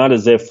again, it's not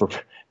as if for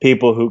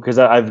people who, because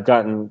I've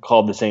gotten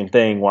called the same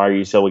thing. Why are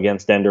you so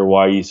against Ender?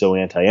 Why are you so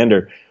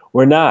anti-Ender?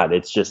 We're not.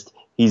 It's just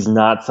he's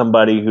not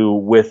somebody who,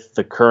 with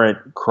the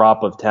current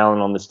crop of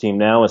talent on this team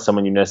now, is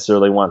someone you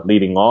necessarily want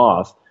leading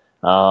off.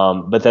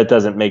 But that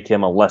doesn't make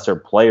him a lesser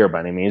player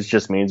by any means. It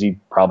just means he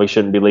probably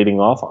shouldn't be leading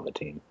off on the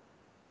team.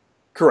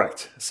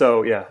 Correct.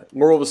 So yeah,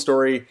 moral of the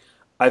story: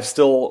 I'm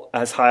still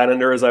as high on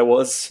Ender as I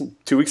was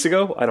 2 weeks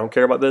ago. I don't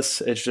care about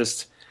this. It's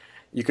just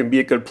you can be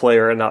a good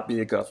player and not be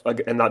a good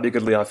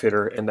leadoff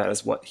hitter, and that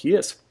is what he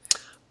is.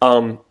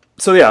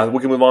 So yeah, we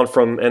can move on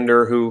from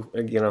Ender, who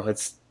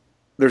it's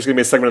there's going to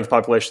be a segment of the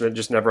population that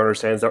just never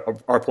understands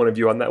our point of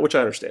view on that, which I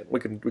understand. We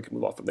can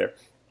move on from there.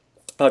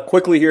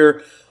 Quickly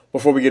here,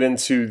 before we get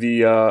into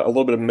the a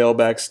little bit of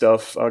mailbag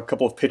stuff, a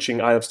couple of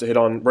pitching items to hit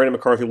on. Brandon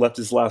McCarthy left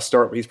his last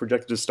start, but he's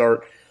projected to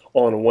start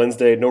on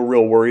Wednesday. No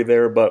real worry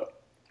there,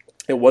 but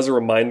it was a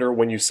reminder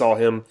when you saw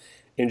him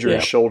injure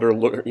his shoulder,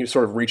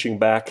 sort of reaching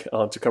back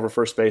to cover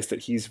first base,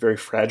 that he's very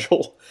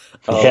fragile.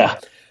 Yeah.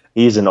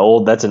 That's an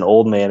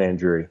old man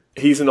injury.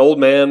 He's an old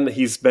man.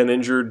 He's been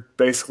injured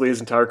basically his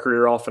entire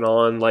career off and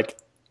on. Like,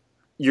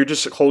 you're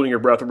just holding your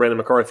breath with Brandon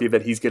McCarthy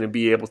that he's going to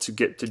be able to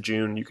get to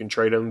June. You can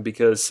trade him,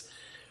 because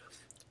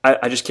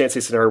I just can't see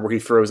a scenario where he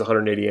throws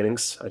 180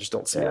 innings. I just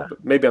don't see it.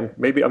 But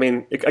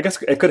I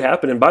guess it could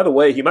happen. And by the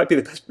way, he might be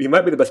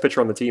the best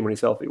pitcher on the team when he's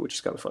healthy, which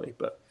is kind of funny.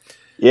 But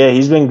yeah,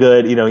 he's been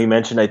good. He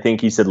mentioned, I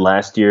think he said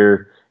last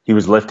year he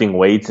was lifting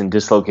weights and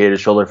dislocated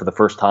his shoulder for the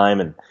first time.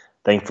 And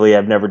thankfully,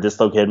 I've never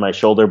dislocated my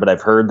shoulder, but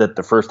I've heard that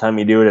the first time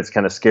you do it, it's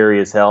kind of scary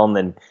as hell. And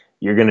then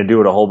you're going to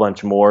do it a whole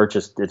bunch more.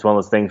 It's one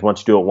of those things. Once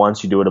you do it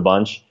once, you do it a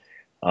bunch.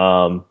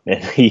 And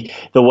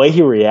the way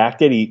he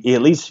reacted, he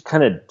at least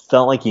kind of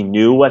felt like he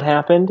knew what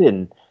happened,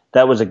 and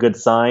that was a good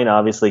sign.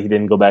 Obviously, he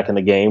didn't go back in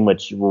the game,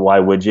 which, why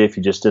would you if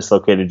you just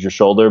dislocated your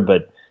shoulder?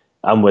 But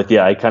I'm with you.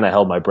 I kind of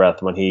held my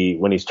breath when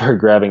he started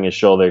grabbing his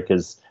shoulder,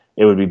 because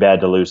it would be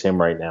bad to lose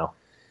him right now.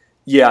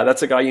 Yeah,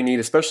 that's a guy you need,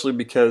 especially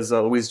because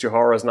Luis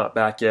Johara is not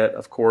back yet,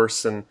 of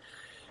course, and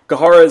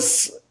Gahara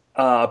is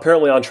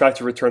apparently on track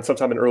to return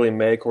sometime in early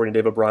May, according to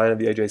Dave O'Brien of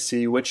the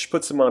AJC, which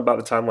puts him on about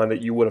the timeline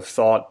that you would have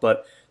thought,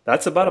 but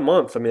that's about a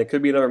month. I mean, it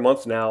could be another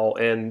month now,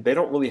 and they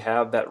don't really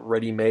have that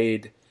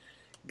ready-made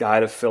guy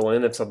to fill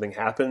in if something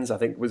happens. I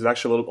think it was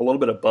actually a little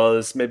bit of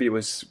buzz. Maybe it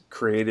was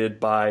created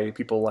by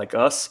people like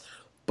us,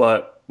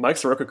 but Mike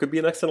Soroka could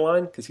be next in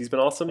line because he's been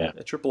awesome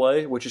at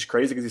AAA, which is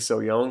crazy because he's so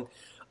young.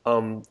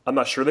 I'm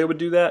not sure they would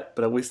do that,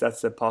 but at least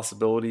that's a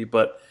possibility.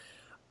 But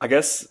I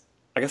guess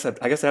I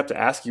have to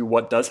ask you,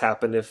 what does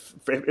happen if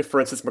for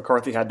instance,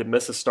 McCarthy had to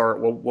miss a start?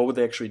 What would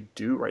they actually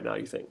do right now,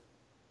 you think?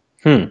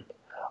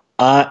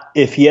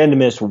 If he had to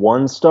miss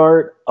one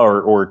start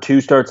or two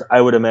starts,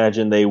 I would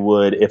imagine they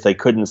would, if they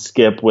couldn't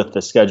skip with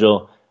the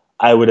schedule,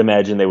 I would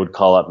imagine they would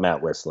call up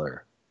Matt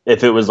Whistler.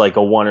 If it was like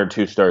a one or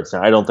two starts,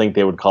 I don't think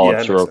they would call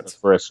up Soroka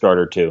for a start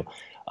or two.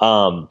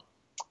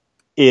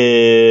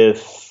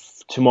 If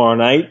tomorrow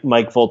night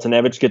Mike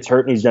Foltynewicz gets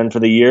hurt and he's done for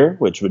the year,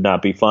 which would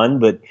not be fun,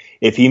 but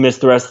if he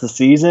missed the rest of the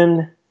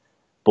season,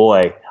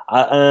 boy,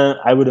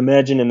 I would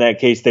imagine in that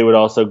case they would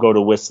also go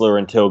to Whistler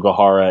until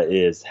Gahara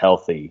is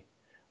healthy.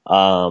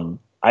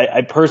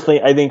 I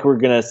personally, I think we're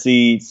going to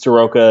see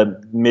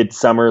Soroka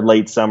midsummer,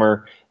 late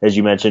summer, as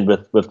you mentioned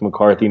with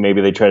McCarthy.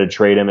 Maybe they try to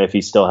trade him if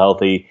he's still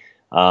healthy,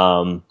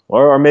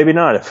 or maybe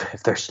not.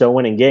 If they're still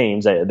winning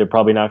games, they're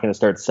probably not going to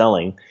start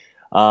selling.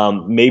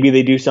 Maybe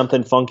they do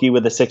something funky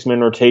with a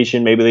 6-man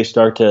rotation. Maybe they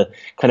start to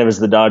kind of as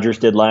the Dodgers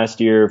did last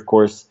year. Of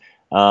course,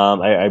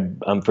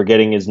 I'm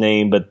forgetting his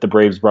name, but the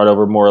Braves brought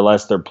over more or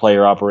less their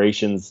player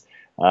operations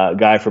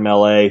guy from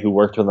LA who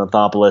worked with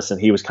Anthopoulos,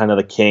 and he was kind of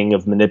the king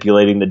of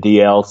manipulating the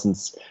DL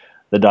since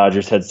the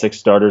Dodgers had 6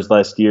 starters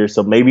last year.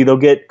 So maybe they'll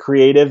get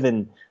creative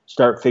and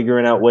start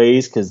figuring out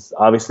ways, because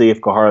obviously if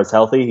Gahara's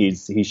healthy,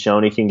 he's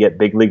shown he can get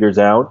big leaguers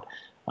out.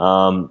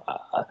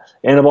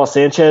 Anibal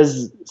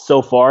Sanchez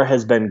so far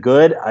has been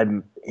good.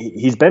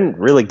 He's been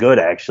really good,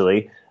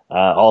 actually.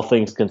 All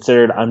things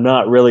considered, I'm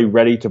not really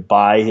ready to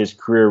buy his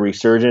career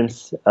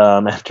resurgence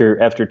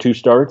after 2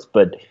 starts,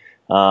 but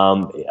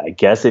I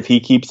guess if he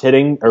keeps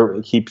hitting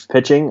or keeps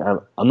pitching,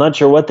 I'm not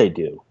sure what they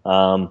do.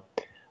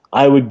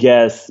 I would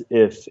guess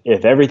if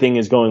everything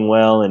is going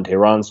well and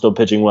Tehran's still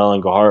pitching well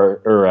and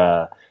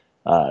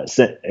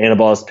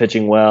Anibal is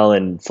pitching well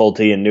and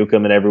Fulte and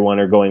Newcomb and everyone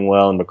are going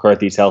well and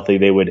McCarthy's healthy,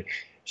 they would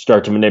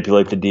start to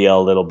manipulate the DL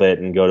a little bit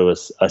and go to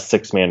a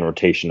 6-man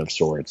rotation of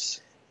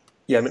sorts.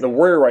 Yeah, I mean, the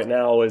worry right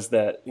now is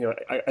that,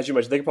 as you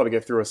mentioned, they could probably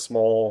get through a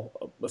small,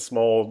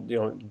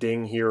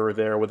 ding here or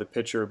there with a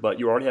pitcher, but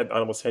you already had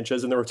Anibal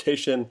Sanchez in the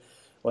rotation.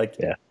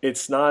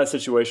 It's not a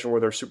situation where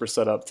they're super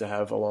set up to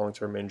have a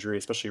long-term injury,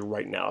 especially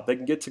right now. If they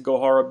can get to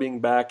Gohara being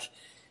back,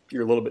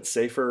 you're a little bit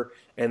safer,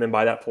 and then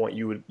by that point,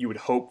 you would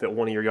hope that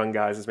one of your young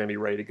guys is maybe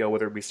ready to go,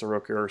 whether it be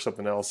Soroka or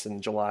something else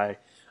in July,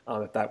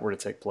 if that were to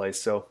take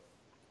place. So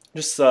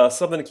just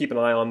something to keep an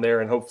eye on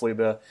there, and hopefully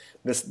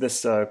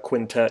this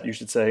quintet, you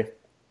should say,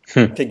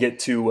 can get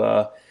to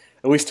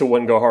at least to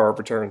when Gohara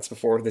returns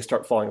before they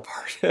start falling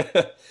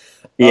apart.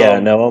 Yeah,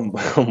 no,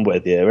 I'm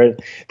with you. Right?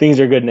 Things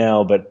are good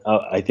now, but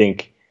I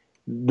think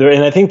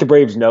and I think the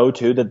Braves know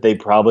too that they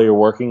probably are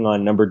working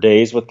on number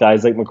days with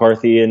guys like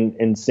McCarthy and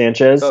Oh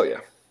Sanchez. yeah,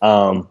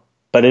 Um,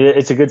 but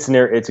it's a good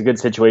scenario. It's a good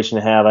situation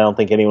to have. I don't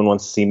think anyone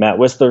wants to see Matt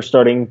Whistler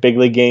starting big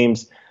league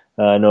games.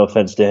 No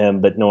offense to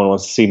him, but no one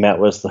wants to see Matt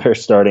Whistler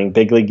starting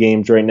big league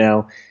games right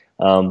now.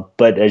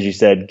 But as you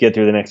said, get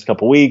through the next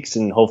couple weeks,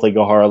 and hopefully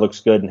Gohara looks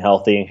good and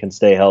healthy and can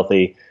stay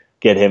healthy.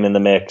 Get him in the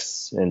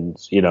mix, and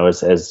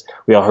as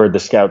we all heard the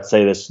scouts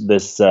say this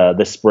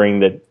spring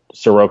that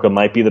Soroka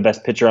might be the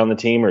best pitcher on the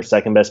team or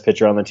second best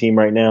pitcher on the team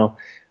right now.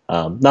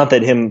 Not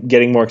that him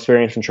getting more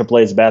experience from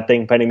AAA is a bad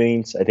thing by any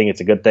means. I think it's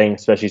a good thing,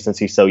 especially since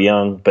he's so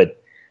young.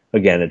 But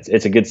again,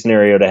 it's a good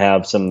scenario to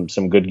have some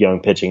good young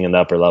pitching in the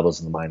upper levels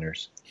of the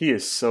minors. he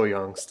is so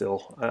young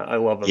still. I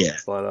love him, Yeah.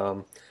 but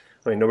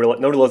I mean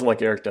nobody loves him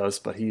like Eric does,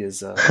 but he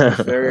is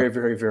very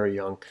very very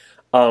young.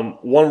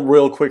 One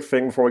real quick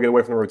thing before we get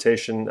away from the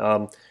rotation.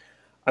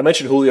 I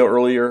mentioned Julio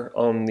earlier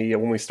on the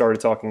when we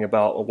started talking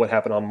about what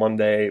happened on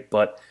Monday,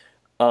 but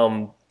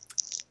um,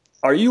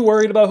 are you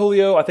worried about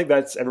Julio? I think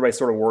that's everybody's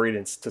sort of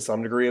worried to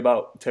some degree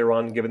about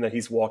Tehran, given that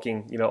he's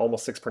walking,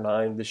 almost 6 per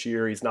 9 this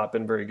year. He's not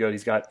been very good.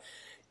 He's got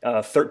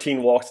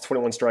 13 walks,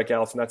 21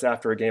 strikeouts, and that's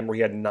after a game where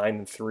he had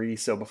 9-3.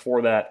 So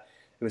before that,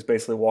 it was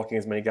basically walking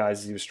as many guys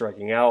as he was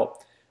striking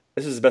out.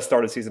 This is his best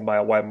start of the season by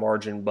a wide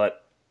margin,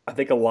 but I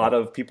think a lot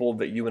of people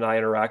that you and I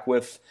interact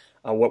with,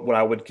 what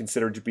I would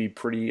consider to be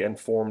pretty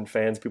informed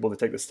fans, people that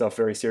take this stuff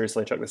very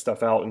seriously, check this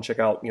stuff out, and check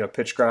out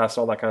pitch graphs,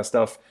 all that kind of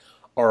stuff,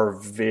 are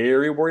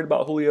very worried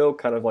about Julio,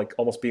 kind of like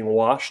almost being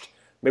washed.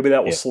 Maybe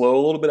that will Yeah. slow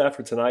a little bit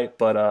after tonight,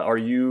 but are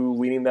you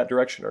leaning that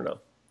direction or no?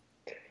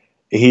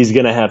 He's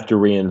going to have to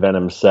reinvent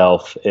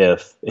himself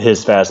if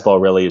his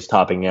fastball really is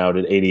topping out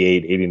at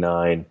 88,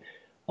 89.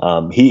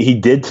 He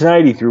did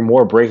tonight. He threw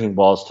more breaking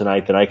balls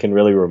tonight than I can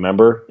really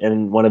remember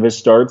in one of his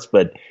starts,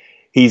 but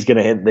he's going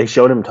to hit. They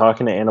showed him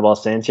talking to Anibal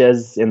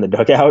Sanchez in the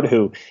dugout,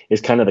 who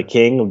is kind of the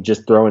king of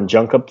just throwing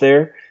junk up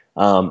there.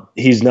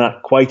 He's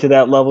not quite to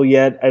that level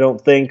yet, I don't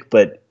think,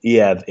 but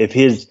yeah, if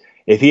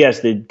he has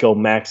to go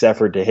max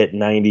effort to hit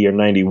 90 or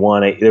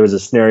 91, there was a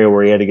scenario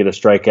where he had to get a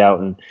strikeout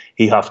and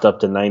he huffed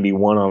up to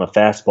 91 on a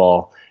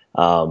fastball.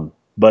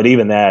 But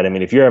even that, I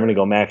mean, if you're having to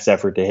go max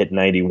effort to hit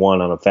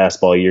 91 on a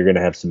fastball, you're going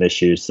to have some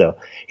issues. So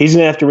he's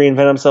going to have to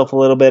reinvent himself a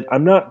little bit.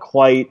 I'm not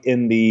quite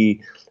in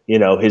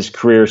his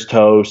career's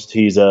toast.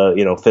 He's a,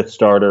 fifth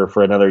starter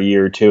for another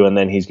year or two, and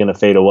then he's going to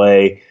fade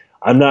away.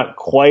 I'm not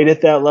quite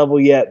at that level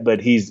yet,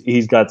 but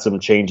he's got some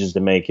changes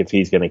to make if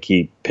he's going to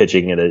keep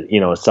pitching at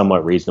a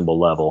somewhat reasonable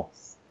level.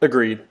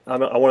 Agreed. I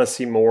want to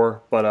see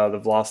more, but the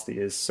velocity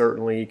is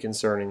certainly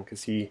concerning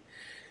because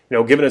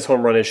given his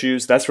home run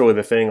issues, that's really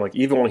the thing. Like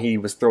even when he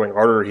was throwing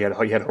harder, he had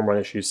home run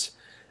issues,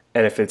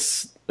 and if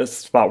it's a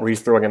spot where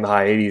he's throwing in the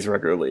high 80s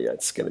regularly,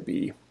 it's going to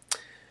be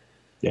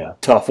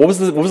tough. What was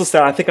the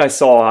stat? I think I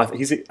saw. I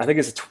think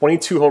it's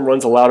 22 home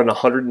runs allowed in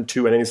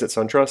 102 innings at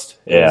SunTrust.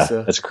 Yeah,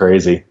 that's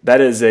crazy.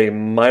 That is a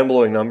mind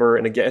blowing number,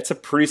 and again, it's a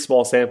pretty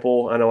small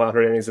sample. I know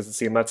 100 innings doesn't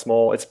seem that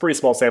small. It's a pretty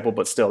small sample,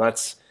 but still,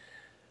 that's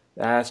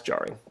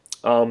jarring.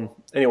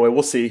 Anyway,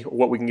 we'll see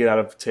what we can get out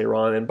of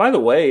Tehran. And by the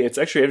way, it's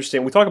actually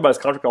interesting. We talk about his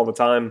contract all the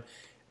time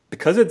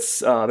because it's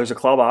there's a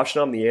club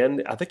option on the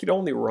end. I think it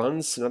only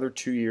runs another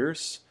 2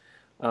 years.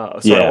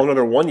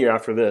 Another 1 year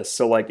after this.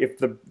 So like if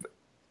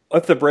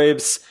the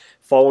Braves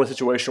fall in a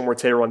situation where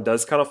Tehran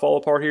does kind of fall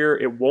apart here,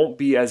 it won't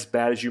be as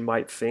bad as you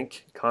might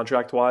think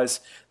contract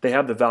wise. They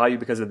have the value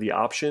because of the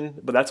option,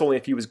 but that's only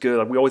if he was good.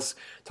 Like we always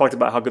talked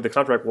about how good the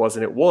contract was,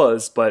 and it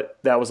was, but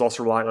that was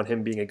also relying on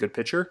him being a good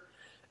pitcher.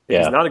 If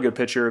he's not a good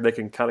pitcher, they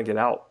can kind of get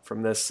out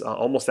from this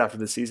almost after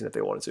this season if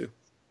they wanted to.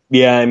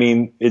 Yeah, I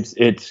mean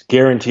it's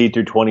guaranteed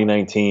through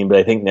 2019, but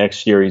I think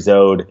next year he's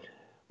owed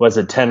was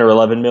it 10 or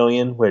 11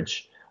 million,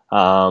 which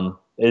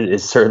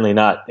is certainly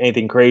not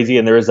anything crazy.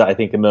 And there is, I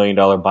think, $1 million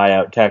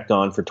buyout tacked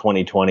on for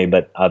 2020,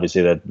 but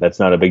obviously that's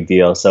not a big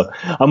deal. So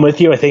I'm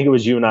with you. I think it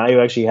was you and I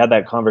who actually had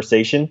that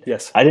conversation.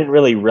 Yes, I didn't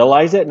really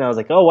realize it, and I was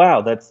like, oh wow,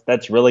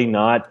 that's really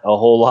not a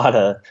whole lot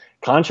of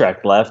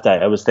contract left.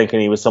 I was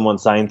thinking he was someone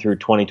signed through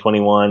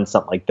 2021,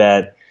 something like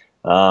that.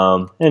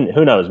 And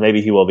who knows,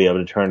 maybe he will be able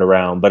to turn it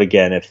around. But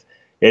again, if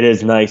it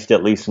is nice to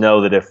at least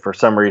know that if for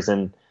some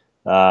reason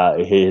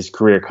his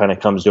career kind of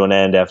comes to an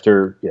end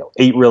after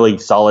 8 really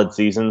solid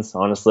seasons,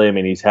 honestly, I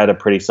mean, he's had a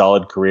pretty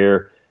solid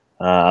career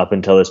up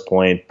until this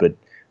point. But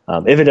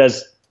if it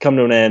does come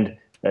to an end,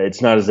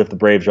 it's not as if the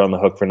Braves are on the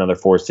hook for another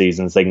 4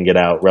 seasons. They can get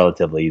out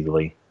relatively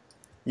easily.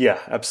 Yeah,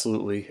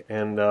 absolutely.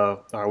 And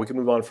all right, we can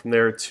move on from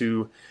there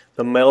to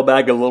the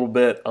mailbag a little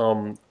bit.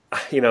 Got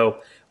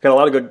a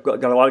lot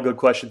of good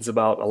questions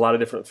about a lot of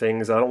different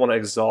things. I don't want to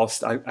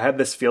exhaust. I had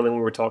this feeling I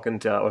was talking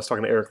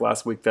to Eric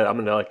last week that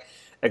I'm going to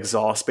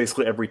exhaust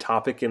basically every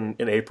topic in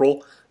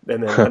April,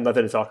 and then I have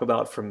nothing to talk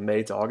about from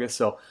May to August.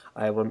 So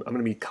I'm going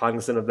to be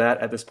cognizant of that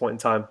at this point in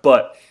time.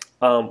 But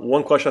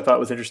One question I thought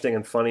was interesting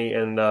and funny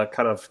and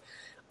kind of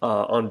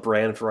on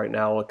brand for right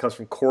now. It comes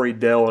from Corey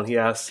Dell, and he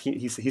asks,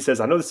 he says,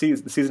 I know the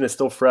season is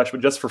still fresh,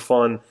 but just for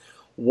fun,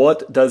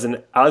 what does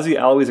an Ozzie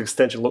Albies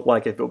extension look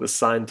like if it was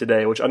signed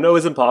today? Which I know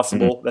is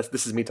impossible.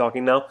 This is me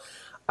talking now.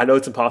 I know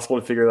it's impossible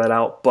to figure that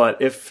out,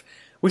 but if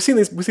we've seen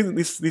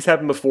these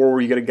happen before,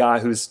 where you get a guy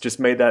who's just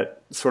made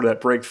that sort of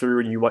that breakthrough,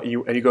 and you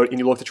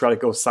look to try to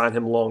go sign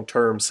him long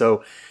term.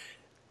 So,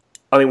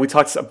 I mean,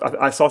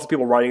 I saw some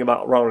people writing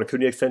about Ronald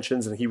Acuna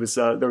extensions, and he was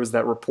there was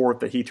that report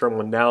that he turned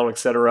one down, et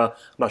cetera.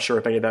 I'm not sure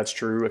if any of that's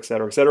true, et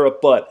cetera, et cetera.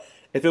 But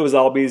if it was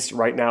Albies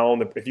right now,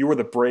 if you were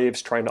the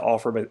Braves trying to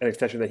offer him an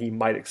extension that he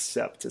might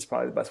accept, is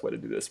probably the best way to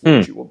do this.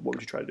 What would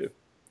you try to do?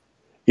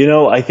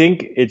 I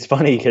think it's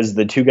funny because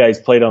the two guys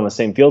played on the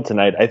same field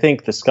tonight. I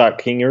think the Scott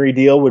Kingery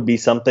deal would be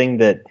something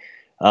that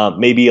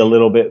maybe a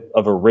little bit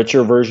of a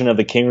richer version of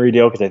the Kingery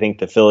deal, because I think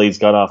the Phillies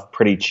got off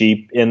pretty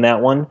cheap in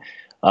that one.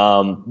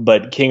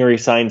 But Kingery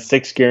signed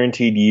 6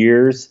 guaranteed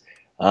years,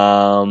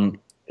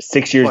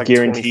 6 years like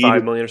guaranteed,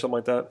 $25 million or something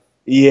like that.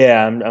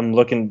 Yeah, I'm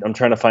looking. I'm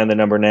trying to find the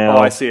number now.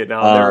 Oh, I see it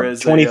now. There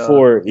is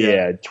 24.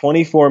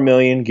 24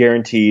 million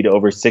guaranteed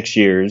over 6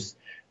 years.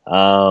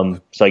 So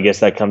I guess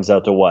that comes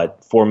out to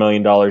what, $4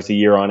 million a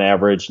year on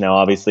average. Now,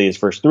 obviously, his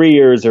first 3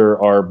 years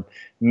are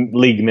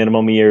league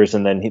minimum years,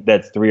 and then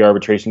that's 3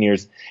 arbitration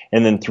years,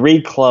 and then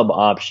 3 club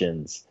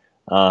options.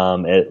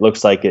 It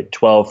looks like at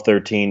 12,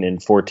 13,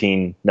 and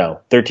 14. No,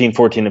 13,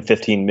 14, and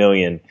 15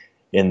 million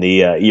in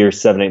the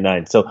years 7, 8,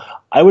 9. So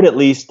I would at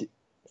least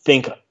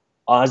think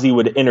Ozzie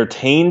would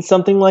entertain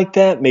something like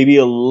that. Maybe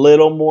a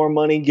little more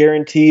money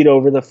guaranteed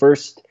over the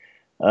first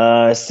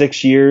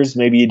 6 years.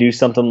 Maybe you do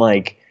something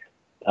like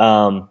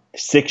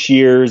 6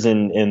 years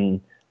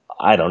and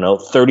I don't know,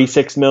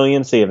 36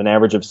 million. So you have an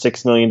average of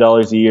 $6 million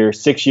a year.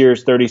 6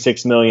 years,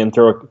 36 million.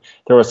 Throw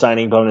a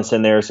signing bonus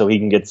in there so he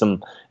can get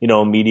some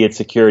immediate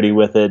security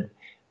with it.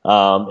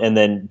 And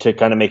then to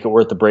kind of make it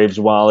worth the Braves'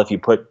 while, if you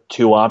put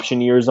 2 option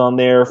years on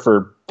there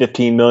for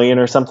 15 million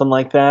or something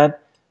like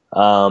that.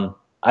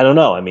 I don't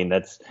know. I mean,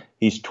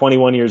 he's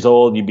 21 years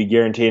old. You'd be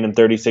guaranteeing him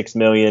 36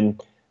 million.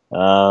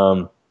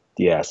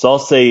 Yeah, so I'll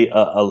say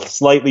a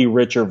slightly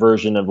richer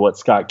version of what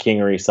Scott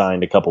Kingery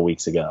signed a couple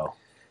weeks ago.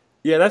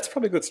 Yeah, that's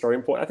probably a good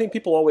starting point. I think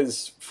people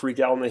always freak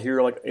out when they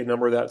hear like a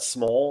number that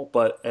small,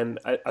 and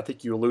I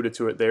think you alluded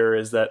to it there,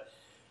 is that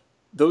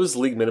those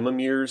league minimum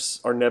years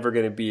are never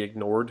going to be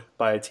ignored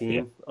by a team.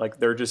 Yeah. Like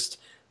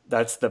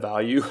that's the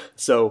value.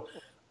 So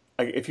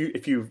if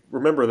you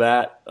remember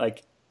that,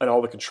 like, and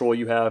all the control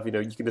you have, you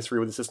can disagree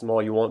with the system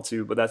all you want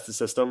to, but that's the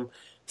system.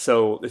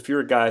 So if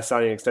you're a guy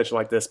signing an extension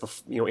like this,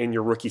 in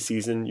your rookie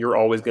season, you're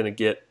always going to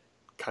get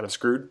kind of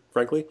screwed,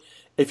 frankly.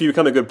 If you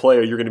become a good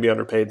player, you're going to be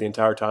underpaid the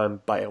entire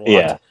time by a lot.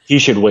 Yeah, he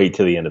should wait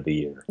till the end of the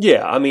year.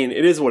 Yeah, I mean,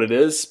 it is what it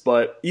is,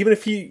 but even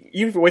if he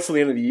waits till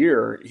the end of the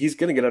year, he's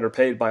going to get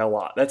underpaid by a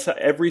lot. That's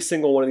every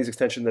single one of these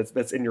extensions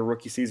that's in your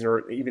rookie season,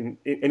 or even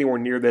anywhere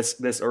near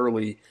this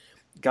early,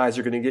 guys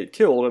are going to get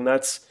killed, and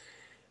that's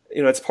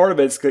it's part of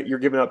it. It's good.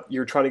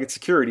 You're trying to get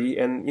security,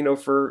 and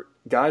for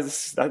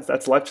guys,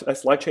 that's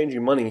life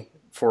changing money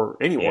for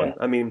anyone. Yeah.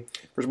 I mean,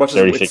 for as much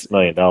as $36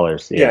 million.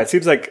 Yeah, it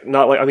seems like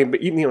not like, I mean,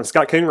 but even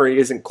Scott Kingery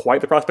isn't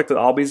quite the prospect that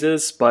Albies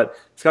is, but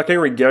Scott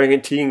Kingery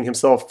guaranteeing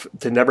himself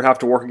to never have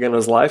to work again in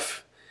his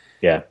life,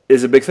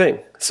 is a big thing.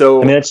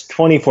 So I mean, that's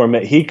 24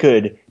 minutes. He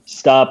could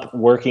stop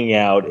working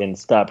out and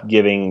stop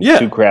giving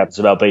two craps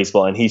about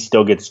baseball, and he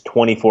still gets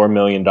 $24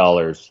 million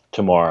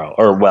tomorrow,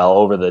 or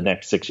over the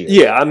next 6 years.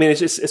 Yeah, I mean,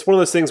 it's one of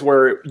those things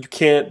where you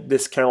can't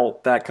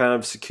discount that kind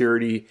of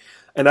security,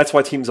 and that's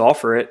why teams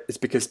offer it. It's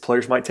because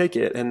players might take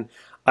it, and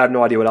I have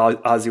no idea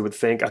what Ozzie would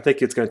think. I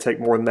think it's going to take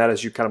more than that,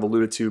 as you kind of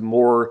alluded to.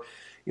 More,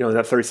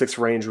 that 36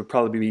 range would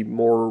probably be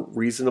more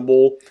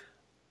reasonable.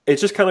 It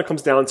just kind of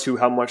comes down to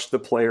how much the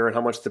player and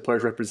how much the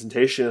player's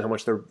representation and how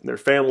much their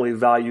family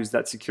values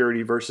that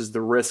security versus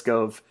the risk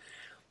of,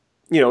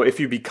 if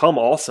you become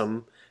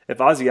awesome, if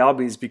Ozzie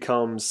Albies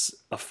becomes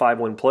a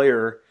 5-1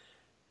 player,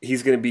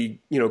 he's going to be,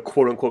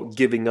 quote unquote,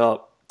 giving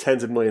up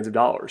tens of millions of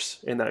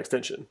dollars in that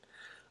extension.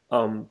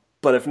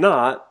 But if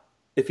not,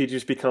 if he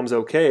just becomes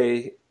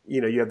okay,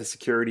 you have the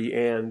security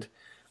and,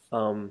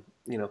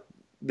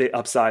 the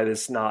upside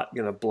is not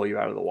going to blow you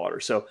out of the water.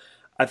 So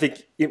I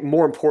think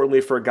more importantly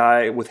for a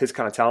guy with his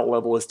kind of talent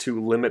level is to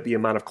limit the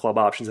amount of club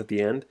options at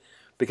the end,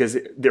 because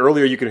the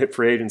earlier you can hit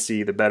free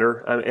agency, the better.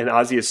 And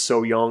Ozzie is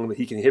so young that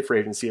he can hit free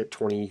agency at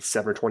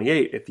 27 or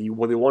 28 if he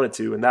really wanted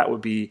to, and that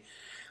would be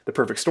the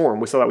perfect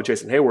storm. We saw that with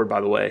Jason Hayward, by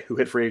the way, who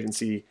hit free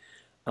agency,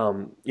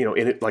 in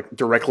it, like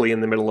directly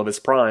in the middle of his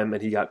prime,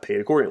 and he got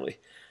paid accordingly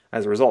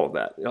as a result of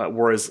that.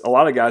 Whereas a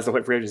lot of guys don't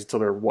hit free agency until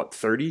they're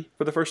 30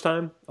 for the first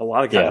time. A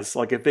lot of guys,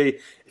 like if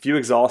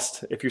you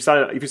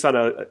sign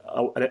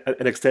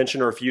an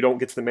extension, or if you don't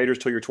get to the majors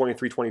till you're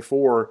 23,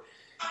 24,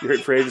 you hit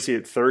free agency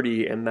at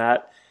 30, and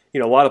that, a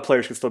lot of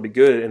players can still be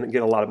good and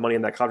get a lot of money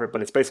in that contract,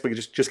 but it's basically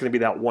just going to be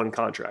that one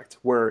contract.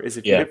 Whereas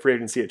if you hit free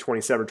agency at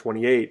 27,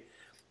 28,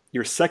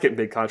 your second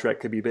big contract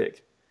could be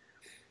big.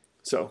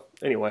 So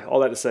anyway, all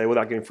that to say,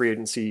 without getting free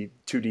agency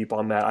too deep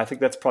on that, I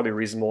think that's probably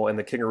reasonable. And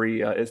the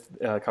Kingery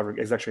cover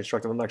is actually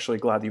instructive. I'm actually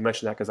glad that you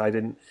mentioned that because I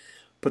didn't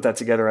put that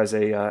together as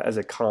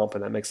a comp,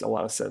 and that makes a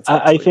lot of sense.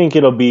 I think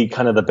it'll be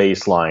kind of the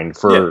baseline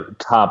for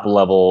top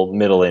level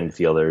middle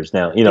infielders.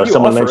 Now, if you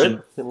someone offer mentioned,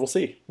 it, and we'll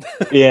see.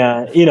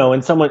 yeah,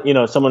 and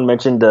someone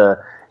mentioned, now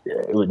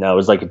it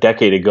was like a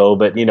decade ago,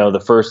 but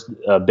the first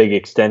big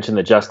extension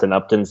that Justin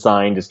Upton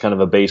signed is kind of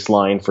a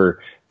baseline for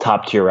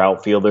top tier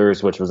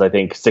outfielders, which was I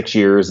think 6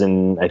 years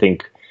and I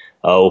think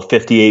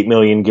 58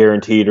 million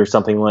guaranteed or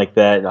something like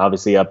that. And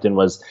obviously Upton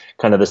was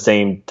kind of the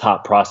same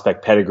top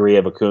prospect pedigree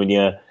of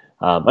Acuna.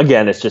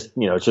 Again, it's just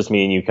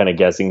me and you kind of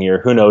guessing here.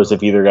 Who knows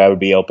if either guy would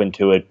be open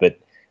to it, but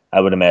I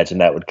would imagine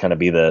that would kind of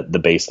be the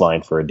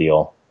baseline for a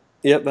deal.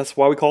 Yep, that's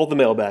why we call it the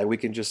mailbag. We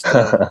can just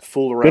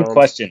fool around. Good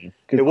question.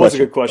 It was a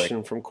good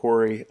question from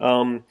Corey.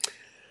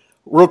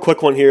 Real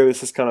quick one here.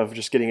 This is kind of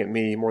just getting at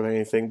me more than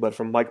anything, but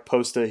from Mike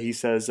Posta, he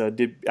says,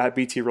 did at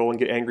BT Rowland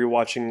get angry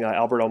watching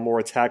Albert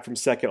Almora tag from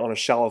second on a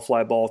shallow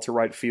fly ball to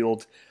right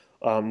field,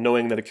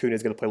 knowing that Acuna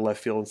is going to play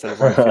left field instead of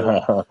right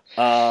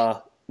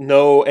field?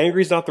 No,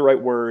 angry is not the right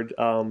word.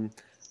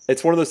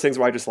 It's one of those things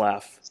where I just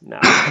laugh now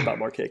about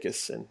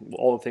Markakis and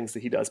all the things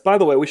that he does. By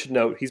the way, we should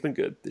note he's been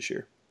good this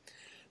year.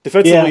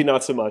 Defensively,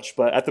 not so much,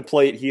 but at the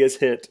plate, he has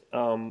hit.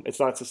 It's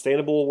not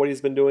sustainable what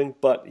he's been doing,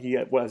 but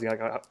what has he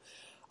got?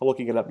 I'm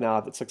looking it up now.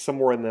 It's like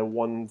somewhere in the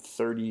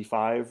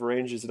 135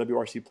 range is a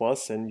WRC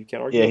plus, and you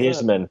can't argue. Yeah, he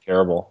hasn't been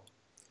terrible.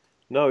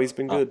 No, he's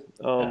been good.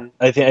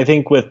 I think and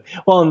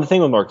the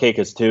thing with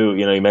Markakis too,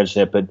 you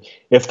mentioned it, but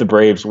if the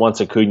Braves,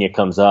 once Acuna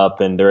comes up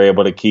and they're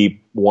able to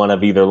keep one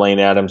of either Lane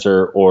Adams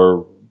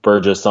or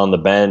Burgess on the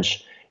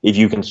bench, if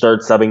you can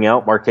start subbing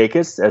out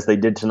Markakis as they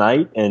did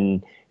tonight,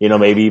 and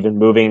maybe even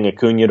moving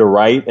Acuna to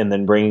right and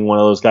then bringing one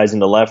of those guys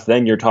into left,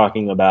 then you're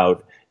talking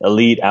about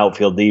elite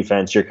outfield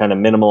defense. You're kind of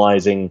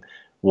minimalizing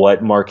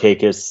what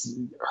Markakis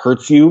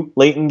hurts you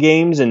late in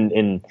games,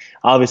 and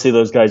obviously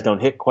those guys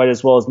don't hit quite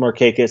as well as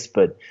Markakis.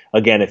 But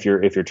again, if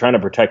you're trying to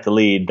protect the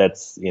lead,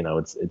 that's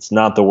it's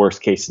not the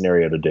worst case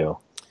scenario to do.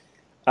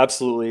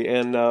 Absolutely,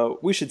 and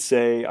we should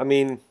say, I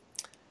mean,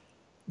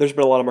 there's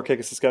been a lot of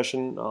Markakis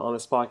discussion on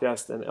this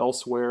podcast and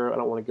elsewhere. I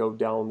don't want to go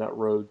down that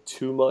road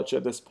too much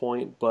at this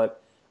point, but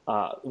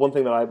one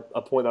thing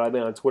a point that I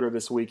made on Twitter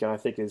this week, and I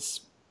think is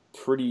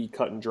pretty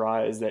cut and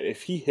dry, is that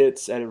if he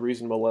hits at a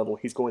reasonable level,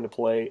 he's going to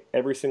play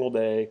every single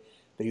day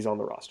that he's on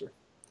the roster.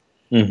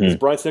 Because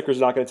Brian Snitker's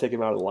not going to take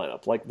him out of the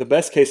lineup. Like the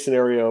best case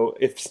scenario,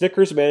 if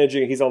Snitker's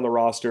managing and he's on the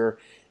roster,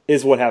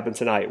 is what happened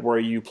tonight, where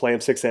you play him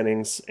 6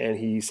 innings and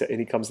he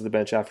comes to the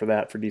bench after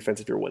that for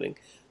defense if you're winning.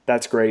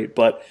 That's great,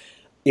 but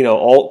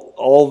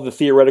all the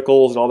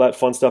theoreticals and all that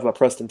fun stuff about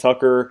Preston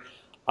Tucker,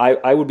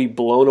 I would be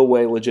blown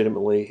away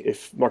legitimately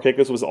if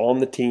Markakis was on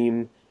the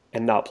team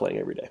and not playing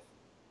every day.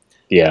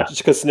 Yeah, just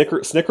because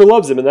Snitker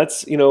loves him, and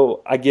that's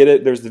I get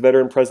it. There's the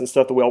veteran presence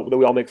stuff that we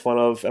all make fun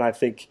of, and I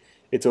think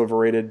it's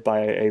overrated by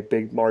a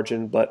big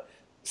margin. But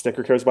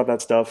Snitker cares about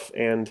that stuff,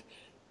 and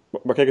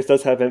Markakis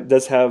does have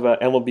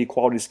MLB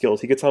quality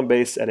skills. He gets on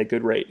base at a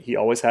good rate. He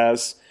always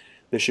has.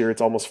 This year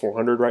it's almost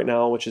 400 right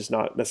now, which is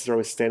not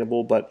necessarily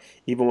sustainable. But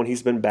even when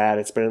he's been bad,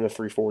 it's been in the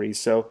 340s.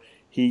 So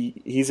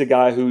he's a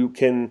guy who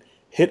can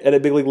hit at a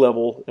big league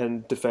level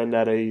and defend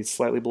at a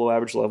slightly below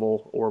average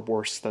level, or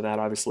worse than that,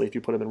 obviously, if you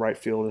put him in right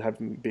field and have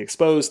him be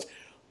exposed.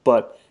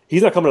 But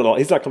he's not coming out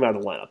of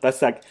the lineup.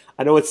 That's like,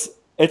 I know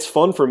it's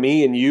fun for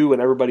me and you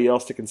and everybody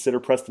else to consider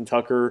Preston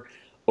Tucker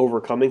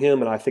overcoming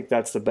him, and I think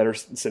that's the better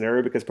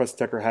scenario because Preston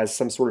Tucker has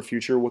some sort of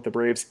future with the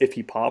Braves if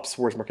he pops,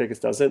 whereas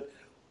Markakis doesn't.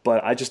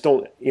 But I just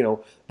don't,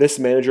 this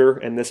manager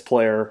and this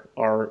player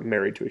are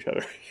married to each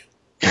other.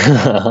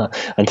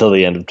 Until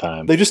the end of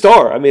time. They just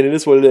are. I mean, it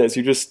is what it is.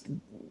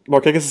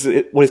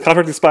 Markakis, when his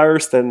contract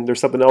expires, then there's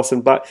something else.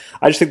 But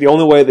I just think the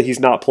only way that he's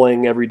not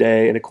playing every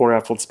day in a corner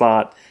outfield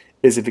spot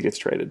is if he gets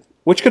traded,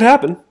 which could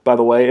happen, by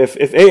the way.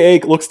 If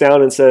AA looks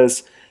down and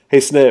says, hey,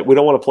 Snit, we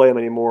don't want to play him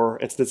anymore,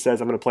 and Snit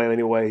says, I'm going to play him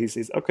anyway,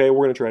 he's okay,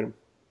 we're going to trade him.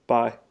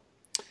 Bye.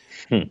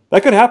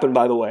 That could happen,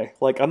 by the way.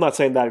 Like, I'm not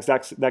saying that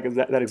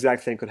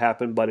exact thing could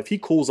happen, but if he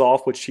cools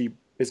off, which he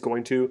is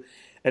going to,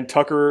 and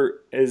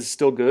Tucker is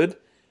still good,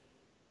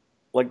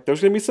 like,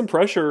 there's going to be some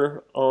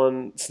pressure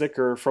on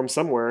Snitker from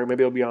somewhere.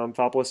 Maybe it'll be on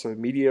Anthopoulos or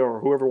media or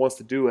whoever wants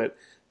to do it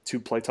to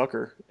play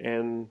Tucker.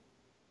 And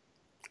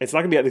it's not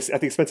going to be at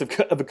the expense of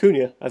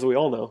Acuna, as we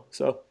all know.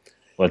 So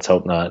let's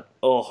hope not.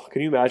 Oh,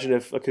 can you imagine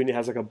if Acuna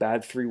has like a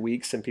bad 3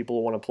 weeks and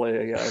people want to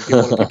play?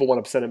 People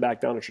want to send him back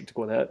down to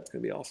Gwinnett? It's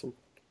going to be awesome.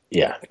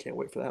 Yeah, I can't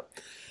wait for that.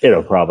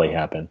 It'll probably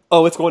happen.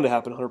 Oh, it's going to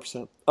happen,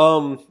 100%.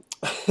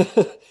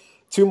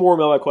 Two more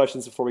mailbag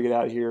questions before we get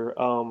out of here.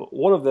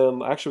 One of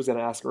them I actually was going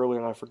to ask earlier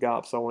and I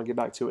forgot, so I want to get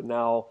back to it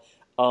now.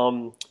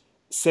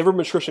 Savor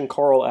Nutrition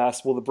Carl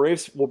asked, will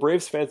Braves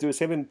fans do the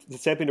same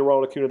thing to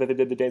Ronald Acuna that they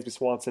did to Dansby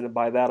Swanson? And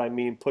by that I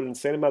mean put an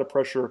insane amount of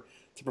pressure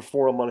to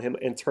perform on him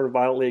and turn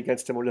violently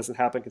against him when it doesn't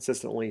happen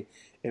consistently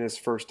in his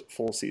first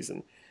full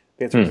season.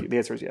 The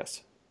answer is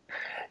yes.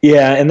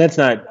 Yeah, and that's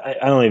not.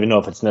 I don't even know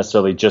if it's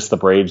necessarily just the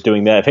Braves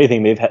doing that. If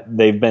anything,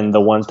 they've been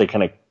the ones to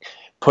kind of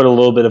put a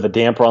little bit of a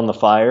damper on the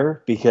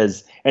fire,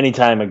 because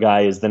anytime a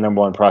guy is the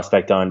number one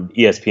prospect on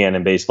ESPN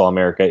and Baseball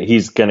America,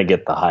 he's going to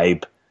get the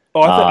hype.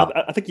 Oh,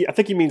 Uh, I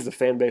think he means the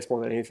fan base more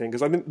than anything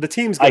because I mean the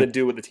team's going to I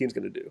do what the team's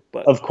going to do.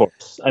 But Of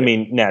course. I yeah,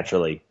 mean,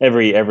 naturally, and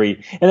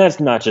that's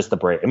not just the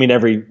break. I mean,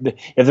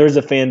 if there's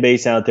a fan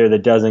base out there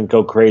that doesn't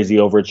go crazy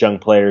over its young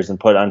players and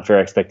put unfair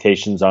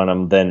expectations on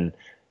them, then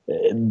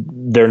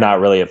they're not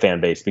really a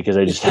fan base, because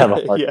I just have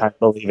a hard yeah, time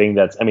believing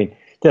I mean,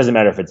 it doesn't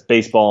matter if it's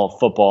baseball,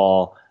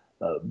 football,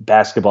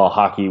 basketball,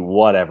 hockey,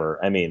 whatever.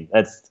 I mean,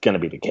 that's going to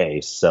be the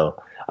case.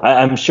 So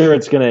I'm sure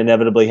it's going to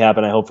inevitably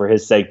happen. I hope for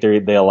his sake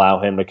they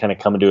allow him to kind of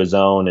come into his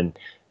own, and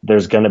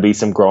there's going to be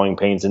some growing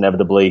pains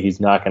inevitably. He's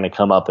not going to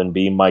come up and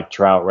be Mike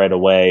Trout right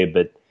away,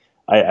 but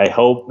I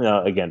hope,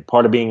 again,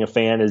 part of being a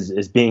fan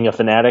is being a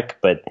fanatic,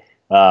 but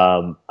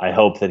I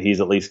hope that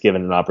he's at least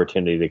given an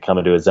opportunity to come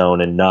into his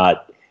own and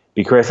not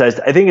be criticized.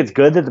 I think it's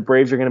good that the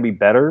Braves are going to be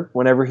better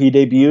whenever he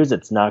debuts.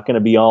 It's not going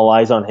to be all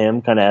eyes on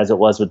him, kind of as it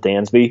was with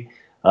Dansby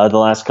the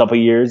last couple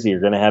of years. You're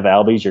going to have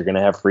Albies, you're going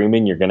to have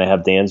Freeman, you're going to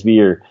have Dansby,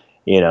 or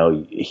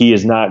he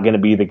is not going to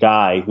be the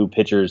guy who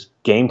pitchers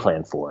game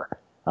plan for.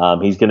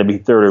 He's going to be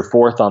third or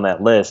fourth on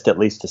that list, at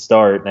least to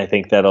start, and I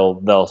think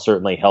that'll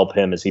certainly help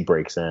him as he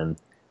breaks in.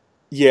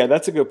 yeah,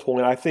 that's a good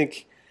point. I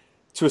think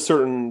to a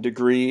certain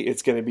degree,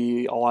 it's going to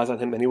be all eyes on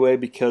him anyway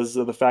because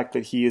of the fact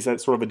that he is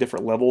at sort of a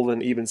different level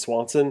than even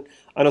Swanson.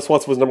 I know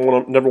Swanson was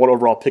number one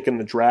overall pick in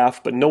the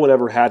draft, but no one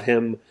ever had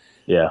him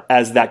Yeah.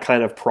 as that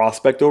kind of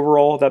prospect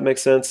overall, if that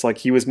makes sense. Like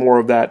he was more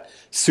of that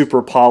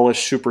super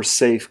polished, super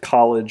safe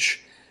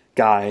college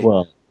guy.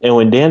 Well, and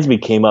when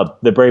Dansby came up,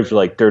 the Braves were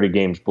like 30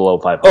 games below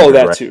 500. Oh,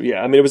 that right? too.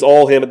 Yeah. I mean, it was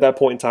all him at that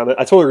point in time.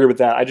 I totally agree with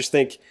that. I just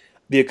think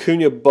the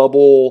Acuna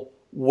bubble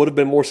would have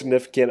been more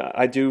significant.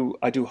 I do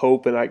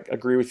hope, and I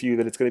agree with you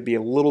that it's going to be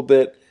a little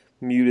bit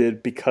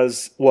muted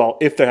because, well,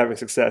 if they're having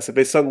success, if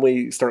they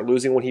suddenly start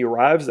losing when he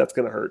arrives, that's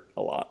going to hurt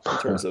a lot in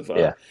terms of,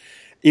 Yeah.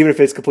 even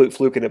if it's complete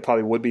fluke, and it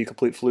probably would be a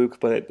complete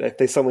fluke, but if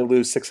they suddenly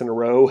lose 6 in a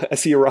row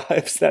as he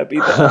arrives, that'd be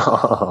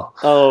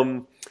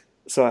bad.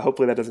 So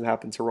hopefully that doesn't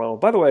happen to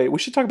Ronald. By the way, we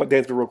should talk about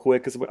Dansby real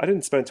quick because I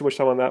didn't spend too much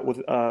time on that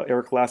with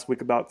Eric last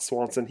week about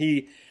Swanson.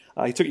 He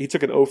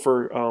took an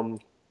offer on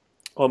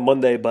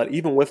Monday, but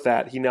even with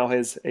that, he now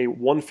has a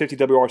 150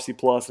 WRC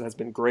plus and has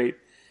been great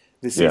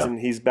this season.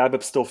 He's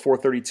BABIP still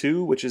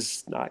 432, which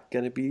is not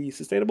going to be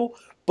sustainable,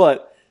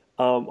 but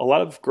a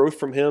lot of growth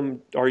from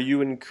him. Are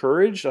you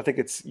encouraged? I think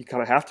you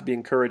kind of have to be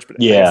encouraged, but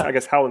Yeah. I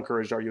guess how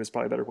encouraged are you is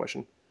probably a better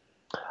question.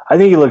 I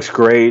think he looks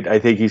great. I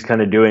think he's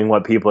kind of doing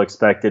what people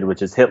expected,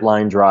 which is hit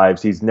line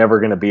drives. He's never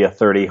going to be a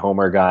 30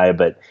 homer guy,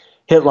 but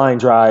hit line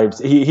drives.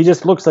 He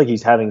just looks like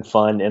he's having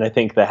fun, and I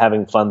think the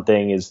having fun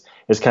thing is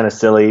kind of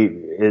silly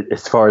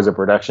as far as a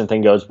production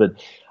thing goes.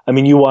 But I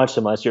mean, you watched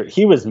him last year.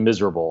 He was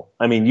miserable.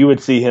 I mean, you would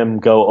see him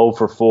go 0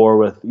 for 4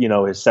 with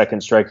his second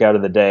strikeout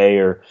of the day,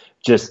 or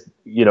just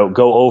go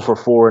 0 for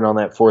 4 and on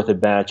that fourth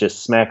at bat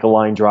just smack a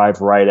line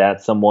drive right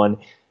at someone.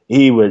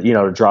 He would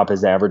drop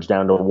his average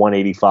down to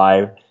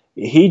 185.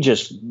 He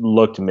just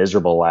looked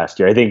miserable last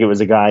year. I think it was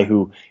a guy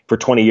who, for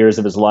 20 years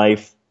of his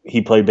life,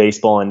 he played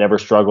baseball and never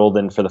struggled.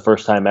 And for the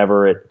first time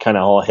ever, it kind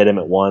of all hit him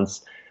at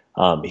once.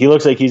 He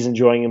looks like he's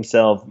enjoying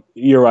himself.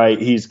 You're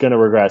right. He's going to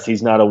regress.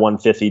 He's not a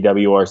 150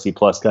 WRC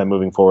plus guy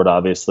moving forward,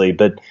 obviously.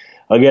 But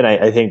again,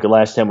 I think the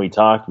last time we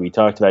talked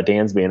about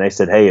Dansby, and I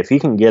said, hey, if he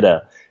can get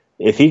up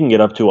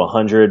to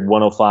 100,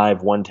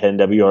 105,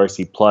 110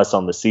 WRC plus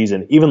on the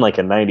season, even like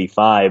a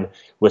 95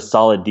 with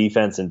solid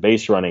defense and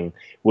base running,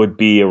 would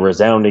be a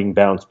resounding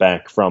bounce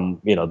back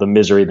from the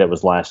misery that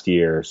was last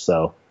year.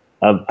 So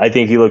I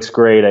think he looks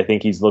great. I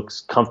think he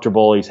looks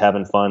comfortable. He's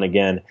having fun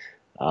again.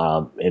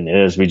 And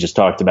as we just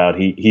talked about,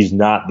 he's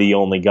not the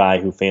only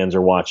guy who fans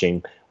are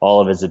watching. All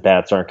of his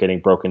at-bats aren't getting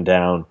broken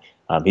down.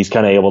 He's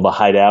kind of able to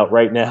hide out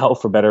right now,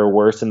 for better or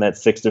worse, in that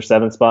 6th or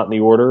 7th spot in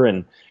the order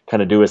and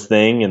kind of do his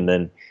thing. And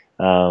then,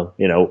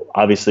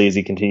 obviously as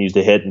he continues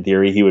to hit, in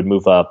theory, he would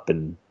move up.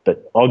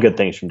 But all good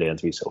things from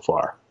Dansby so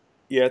far.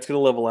 Yeah, it's going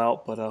to level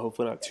out, but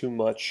hopefully not too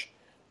much,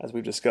 as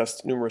we've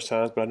discussed numerous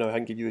times. But I know I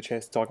haven't given you the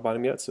chance to talk about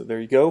him yet, so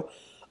there you go.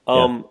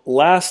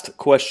 Last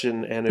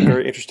question, and a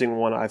very interesting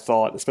one, I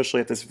thought,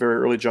 especially at this very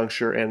early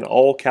juncture, and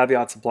all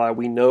caveats apply.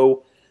 We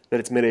know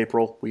that it's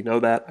mid-April. We know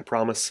that, I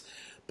promise.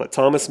 But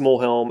Thomas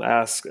Mulhelm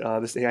asks,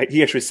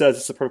 he actually says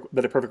it's a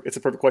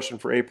perfect question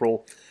for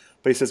April,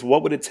 but he says,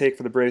 what would it take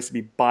for the Braves to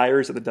be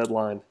buyers at the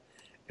deadline,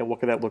 and what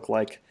could that look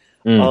like?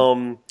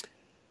 They'd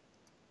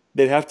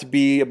have to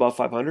be above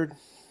 500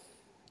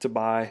 to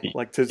buy,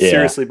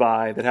 seriously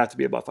buy. They'd have to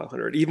be above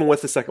 500, even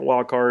with the second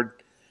wild card.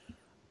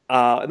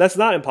 And that's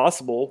not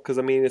impossible because,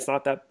 I mean, it's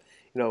not that,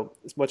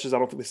 as much as I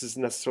don't think this is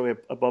necessarily an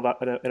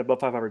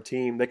above 500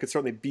 team, they could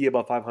certainly be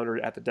above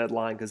 500 at the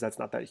deadline because that's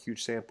not that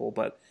huge sample.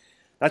 But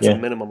that's a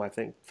minimum, I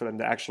think, for them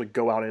to actually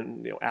go out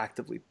and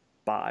actively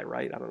buy,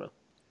 right? I don't know.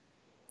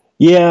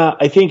 Yeah,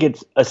 I think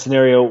it's a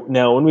scenario.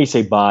 Now, when we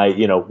say buy,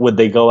 would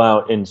they go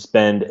out and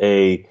spend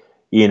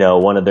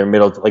one of their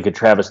middle, like a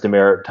Travis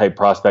Demeritte type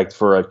prospect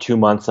for 2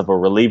 months of a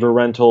reliever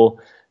rental?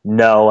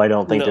 No, I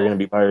don't think they're going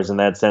to be buyers in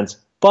that sense.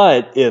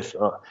 But if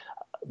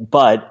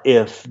But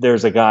if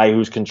there's a guy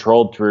who's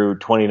controlled through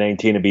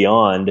 2019 and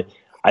beyond,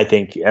 I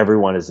think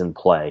everyone is in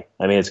play.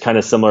 I mean, it's kind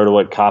of similar to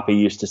what Koppy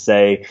used to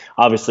say.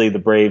 Obviously, the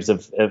Braves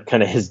have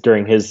kind of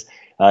during his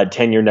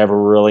tenure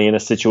never really in a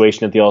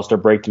situation at the All-Star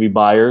break to be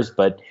buyers.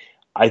 But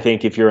I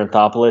think if you're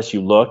Anthopoulos,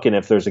 you look, and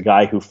if there's a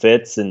guy who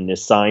fits and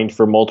is signed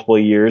for multiple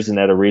years and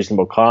at a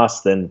reasonable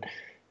cost, then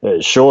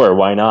sure,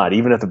 why not?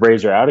 Even if the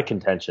Braves are out of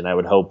contention, I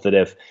would hope that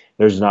if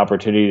there's an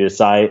opportunity to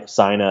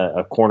sign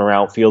a corner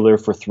outfielder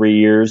for 3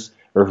 years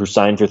or who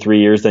signed for 3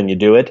 years, then you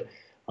do it.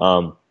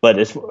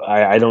 But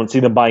I don't see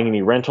them buying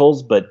any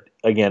rentals. But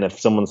again, if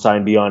someone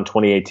signed beyond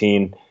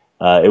 2018,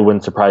 it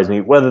wouldn't surprise me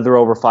whether they're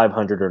over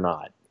 500 or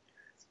not.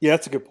 Yeah,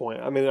 that's a good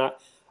point. I mean,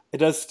 it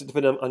does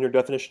depend on your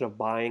definition of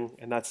buying,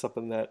 and that's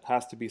something that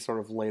has to be sort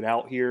of laid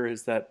out here.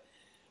 Is that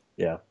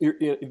Yeah,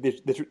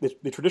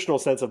 the traditional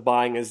sense of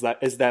buying is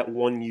that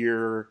 1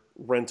 year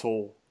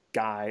rental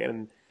guy,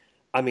 and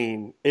I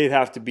mean it'd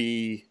have to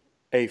be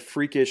a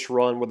freakish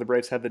run where the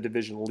Braves have the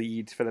division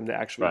lead for them to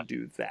actually right.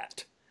 do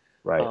that.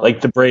 Right.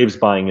 Like the Braves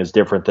buying is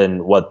different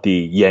than what the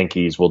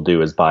Yankees will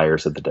do as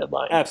buyers at the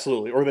deadline.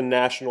 Absolutely, or the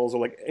Nationals,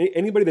 or like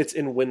anybody that's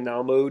in win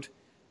now mode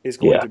is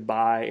going Yeah. to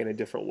buy in a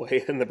different way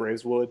than the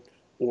Braves would.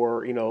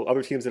 Or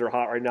other teams that are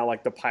hot right now,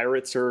 like the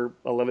Pirates are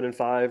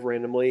 11-5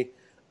 randomly.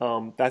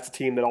 That's a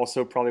team that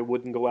also probably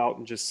wouldn't go out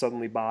and just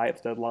suddenly buy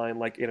at the deadline,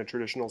 like in a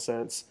traditional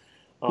sense.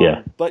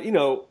 Yeah. But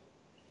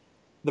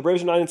the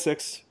Braves are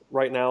 9-6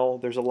 right now.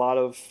 There's a lot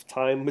of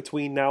time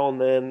between now and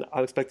then.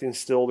 I'm expecting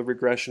still the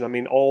regression. I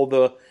mean, all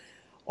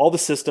the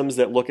systems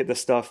that look at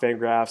this stuff,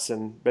 Fangraphs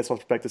and Baseball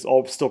Prospectus,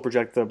 all still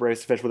project the Braves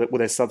to finish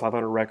with a sub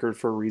 500 record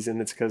for a reason.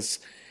 It's because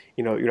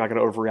you're not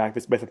going to overreact.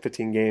 It's based on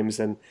 15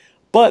 games,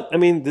 but I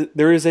mean,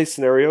 there is a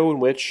scenario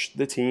in which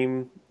the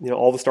team,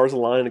 all the stars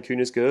align and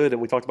Acuna's good,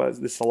 and we talked about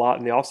this a lot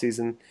in the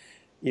offseason.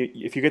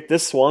 If you get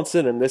this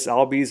Swanson and this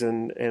Albies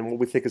and what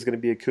we think is going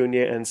to be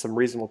Acuna and some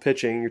reasonable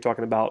pitching, you're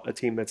talking about a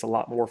team that's a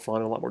lot more fun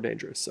and a lot more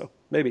dangerous. So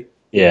maybe.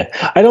 Yeah.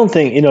 I don't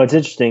think, it's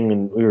interesting,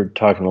 and we were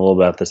talking a little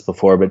about this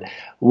before, but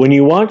when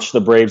you watch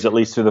the Braves, at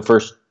least through the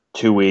first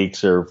 2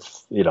 weeks or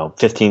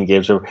 15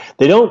 games, or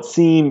they don't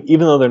seem,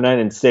 even though they're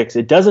 9-6,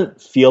 it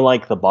doesn't feel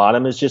like the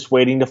bottom is just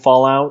waiting to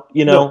fall out.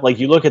 No. Like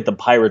you look at the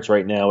Pirates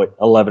right now at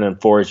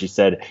 11-4, as you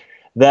said,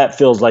 that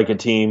feels like a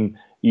team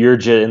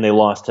and they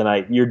lost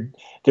tonight.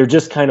 They're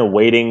just kind of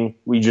waiting.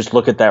 We just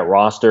look at that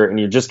roster, and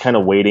you're just kind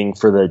of waiting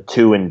for the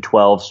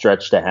 2-12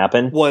 stretch to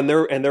happen. Well,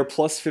 and they're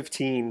plus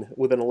 15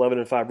 with an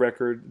 11-5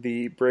 record.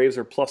 The Braves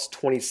are plus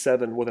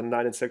 27 with a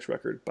 9-6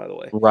 record. By the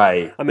way,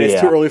 right? I mean, it's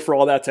too early for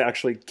all that to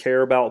actually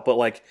care about. But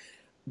like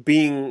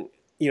being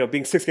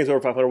 6 games over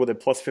 500 with a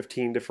plus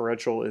 15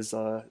 differential is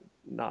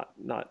not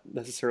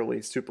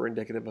necessarily super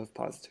indicative of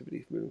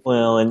positivity.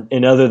 Well,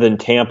 and other than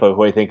Tampa,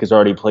 who I think has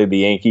already played the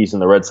Yankees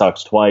and the Red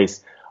Sox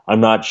twice, I'm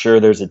not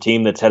sure there's a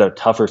team that's had a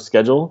tougher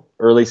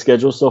early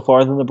schedule so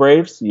far than the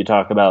Braves. You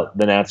talk about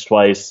the Nats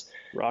twice,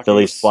 Rockies,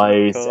 Phillies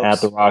twice, Cubs.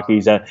 at the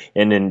Rockies, and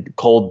in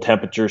cold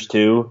temperatures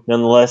too.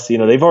 Nonetheless,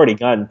 they've already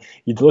gotten.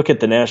 You look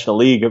at the National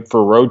League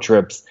for road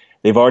trips;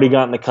 they've already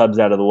gotten the Cubs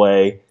out of the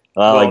way.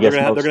 I guess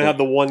they're gonna have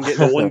the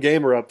one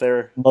gamer up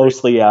there,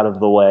 mostly out of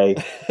the way,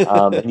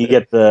 and you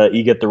get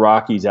the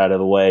Rockies out of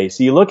the way.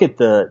 So you look at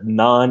the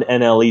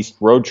non-NL East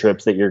road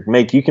trips that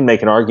you can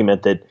make an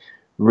argument that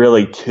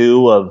really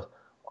 2 of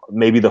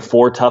maybe the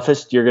 4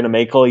 toughest you're going to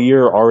make all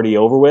year are already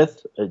over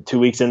with. 2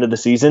 weeks into the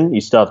season, you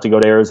still have to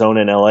go to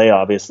Arizona and LA,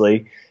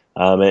 obviously,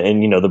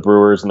 and the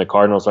Brewers and the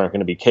Cardinals aren't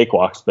going to be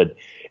cakewalks. But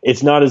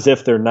it's not as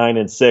if they're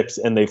 9-6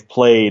 and they've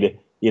played,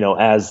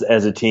 as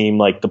a team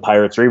like the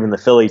Pirates or even the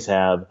Phillies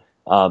have,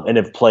 and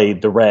have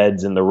played the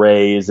Reds and the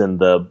Rays and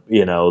the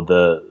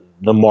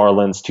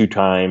Marlins 2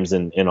 times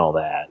and all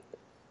that.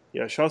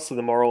 Yeah, shouts to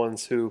the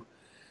Marlins, who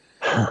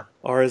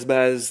are as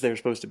bad as they're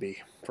supposed to be,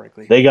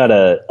 frankly. They got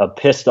a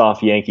pissed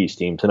off Yankees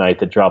team tonight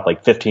that dropped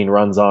like 15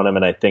 runs on them,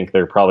 and I think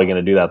they're probably going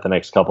to do that the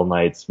next couple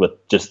nights with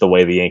just the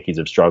way the Yankees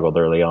have struggled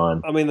early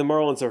on. I mean, the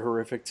Marlins are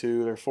horrific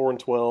too. They're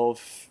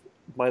 4-12,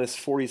 minus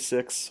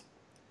 46.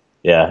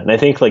 Yeah, and I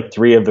think like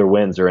 3 of their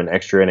wins are in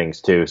extra innings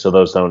too, so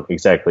those don't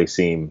exactly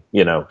seem,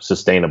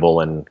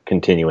 sustainable and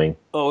continuing.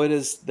 Oh, it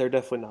is. They're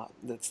definitely not.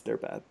 They're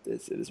bad.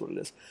 It is what it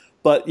is.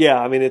 But yeah,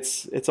 I mean,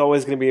 it's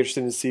always going to be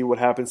interesting to see what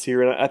happens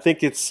here, and I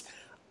think it's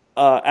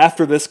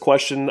after this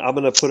question, I'm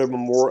going to put a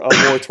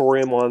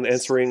moratorium on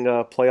answering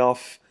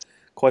playoff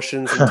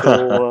questions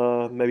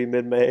until maybe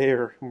mid-May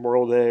or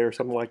Memorial Day or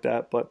something like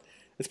that. But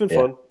it's been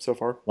fun so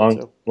far.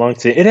 Long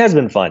season. It has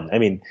been fun. I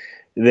mean,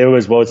 there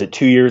was,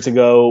 2 years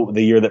ago,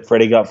 the year that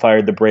Freddie got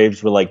fired, the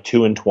Braves were like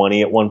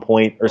 2-20 at one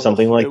point or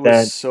something like that. It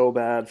was so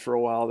bad for a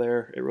while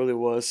there. It really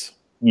was.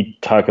 You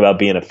talk about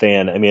being a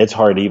fan. I mean, it's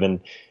hard even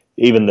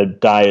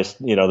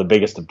the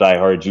biggest of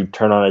diehards. You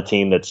turn on a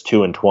team that's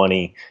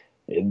 2-20.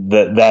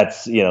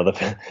 That's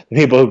the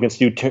people who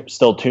can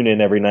still tune in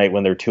every night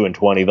when they're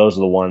 2-20. Those are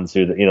the ones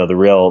who the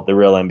real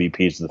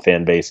MVPs of the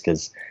fan base,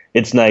 because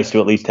it's nice to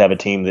at least have a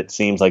team that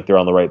seems like they're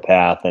on the right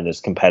path and is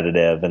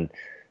competitive and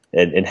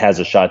has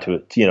a shot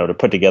to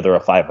put together a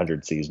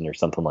 500 season or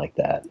something like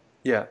that.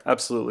 Yeah,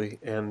 absolutely.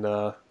 And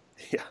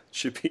yeah,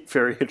 should be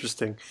very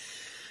interesting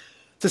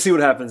to see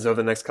what happens over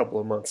the next couple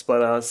of months.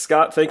 But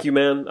Scott, thank you,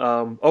 man.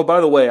 Oh,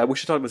 by the way, we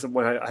should talk about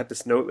when I have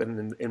this note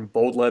in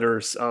bold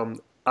letters.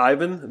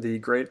 Ivan, the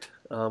great,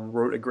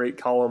 wrote a great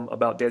column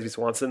about Dansby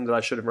Swanson that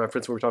I should have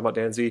referenced when we were talking about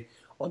Dansby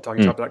on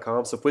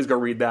TalkingChop.com. So please go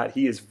read that.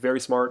 He is very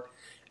smart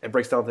and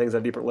breaks down things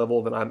at a deeper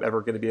level than I'm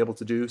ever going to be able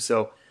to do.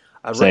 So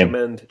I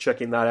recommend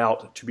checking that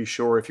out to be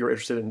sure if you're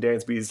interested in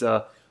Dansby's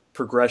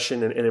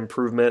progression and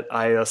improvement.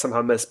 I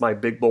somehow missed my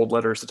big bold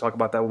letters to talk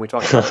about that when we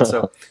talked about it.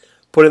 So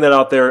putting that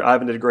out there,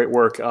 Ivan did great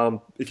work.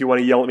 If you want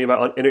to yell at me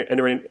about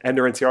Ender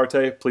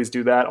Inciarte, please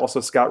do that.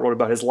 Also, Scott wrote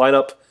about his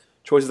lineup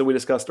choices that we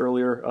discussed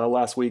earlier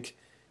last week.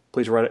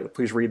 Please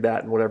read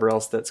that and whatever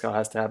else that Scott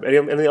has to have.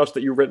 Anything else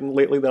that you've written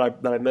lately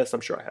that I missed?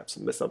 I'm sure I have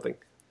missed something.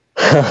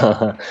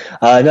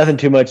 Nothing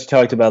too much.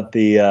 Talked about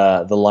the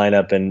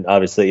lineup, and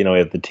obviously, we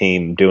have the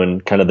team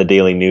doing kind of the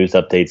daily news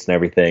updates and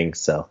everything.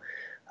 So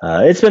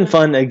it's been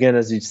fun. Again,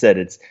 as you said,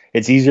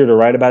 it's easier to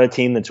write about a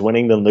team that's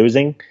winning than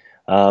losing.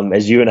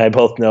 As you and I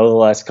both know, the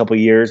last couple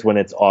of years, when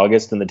it's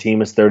August and the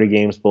team is 30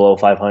 games below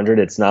 500,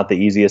 it's not the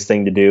easiest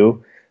thing to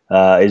do.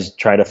 Is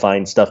try to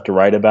find stuff to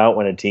write about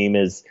when a team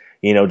is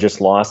just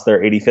lost their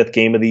 85th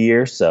game of the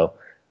year. So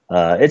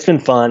it's been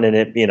fun, and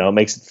it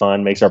makes it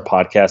fun, makes our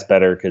podcast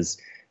better because,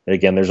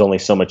 again, there's only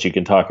so much you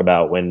can talk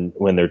about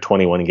when they're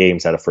 21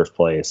 games out of first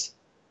place.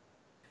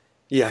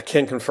 Yeah, I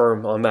can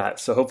confirm on that.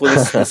 So hopefully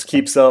this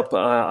keeps up.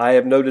 I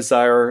have no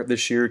desire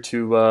this year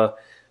to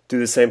do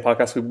the same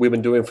podcast we've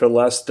been doing for the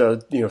last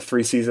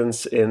 3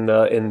 seasons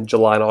in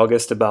July and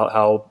August about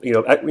how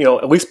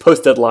at least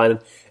post deadline.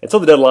 Until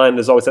the deadline,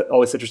 there's always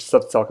interesting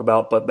stuff to talk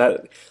about. But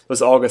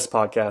those August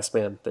podcasts,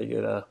 man,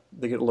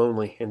 they get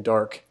lonely and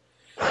dark.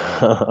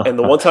 And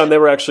the one time they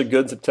were actually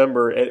good in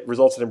September, it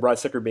resulted in Brad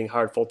Sicker being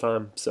hired full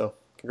time. So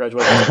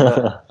congratulations on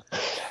that.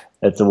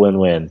 It's a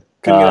win-win.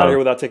 Couldn't get out of here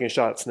without taking a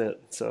shot at Snit.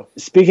 So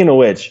speaking of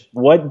which,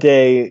 what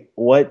day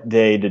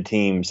do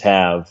teams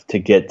have to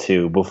get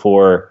to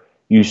before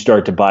you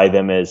start to buy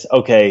them as,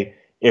 okay,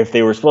 if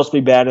they were supposed to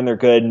be bad and they're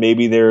good,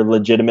 maybe they're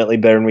legitimately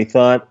better than we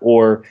thought,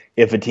 or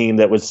if a team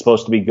that was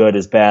supposed to be good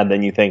is bad,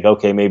 then you think,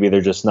 okay, maybe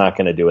they're just not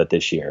going to do it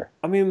this year.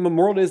 I mean,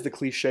 Memorial Day is the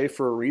cliche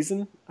for a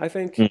reason, I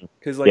think,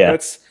 because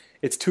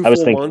it's 2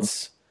 full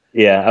months.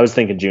 Yeah, I was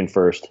thinking June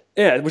 1st.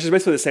 Yeah, which is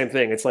basically the same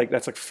thing. It's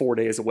that's 4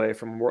 days away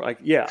from more. I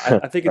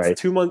think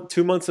it's right.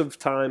 2 months of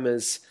time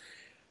is.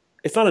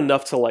 It's not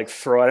enough to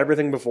throw out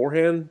everything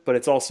beforehand, but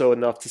it's also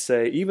enough to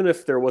say even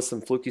if there was some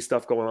fluky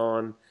stuff going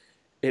on,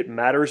 it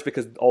matters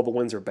because all the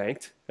wins are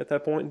banked at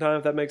that point in time.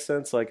 If that makes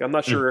sense. I'm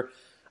not sure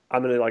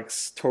I'm going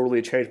to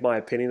totally change my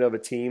opinion of a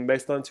team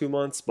based on 2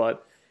 months,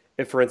 but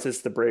if, for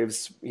instance, the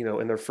Braves,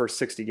 in their first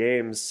 60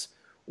 games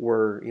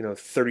were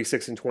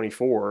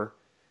 36-24.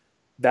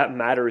 That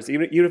matters.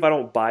 Even if I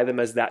don't buy them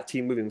as that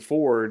team moving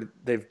forward,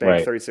 they've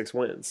banked 36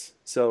 wins.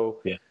 So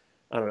yeah.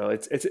 I don't know.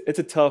 It's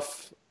a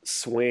tough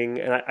swing,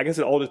 and I guess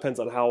it all depends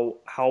on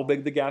how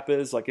big the gap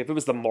is. If it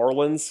was the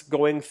Marlins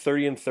going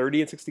 30-30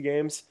 in 60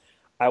 games,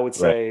 I would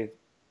say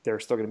they're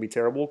still going to be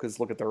terrible because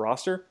look at their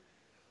roster.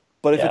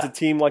 But if it's a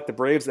team like the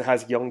Braves that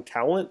has young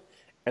talent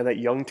and that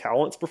young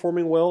talent's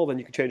performing well, then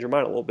you can change your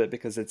mind a little bit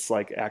because it's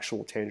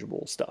actual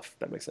tangible stuff.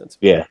 That makes sense.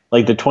 Yeah,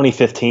 the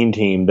 2015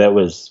 team that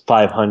was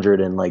 500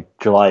 in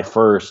July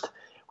 1st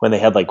when they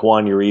had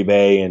Juan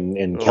Uribe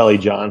and Kelly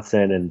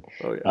Johnson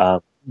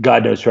and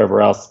God knows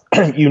whoever else.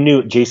 You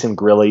knew Jason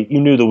Grilli.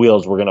 You knew the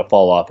wheels were going to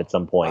fall off at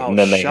some point. And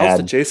then they had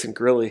to Jason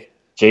Grilli.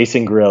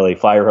 Jason Grilli,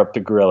 fire up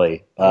to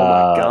Grilli. Oh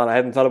my God, I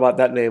hadn't thought about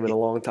that name in a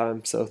long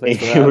time. So thanks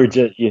for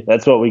that.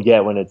 That's what we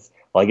get when it's,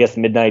 I guess,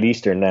 midnight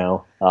Eastern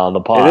now on the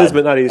pod. It is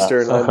midnight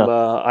Eastern.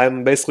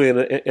 I'm basically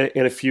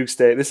in a fugue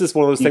state. This is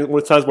one of those things.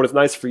 One times when it's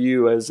nice for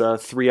you as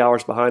 3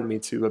 hours behind me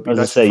to be. I was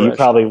nice to say you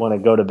probably want to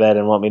go to bed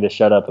and want me to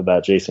shut up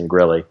about Jason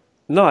Grilli.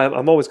 No,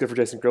 I'm always good for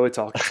Jason Grilli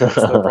talk. So it's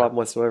no problem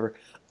whatsoever.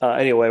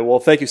 Anyway, well,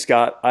 thank you,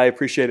 Scott. I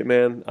appreciate it,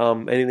 man.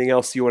 Anything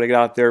else you want to get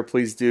out there,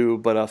 please do.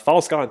 But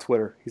follow Scott on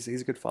Twitter. He's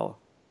a good follow.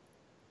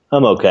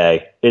 I'm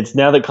okay. It's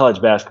now that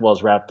college basketball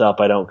is wrapped up,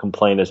 I don't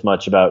complain as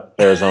much about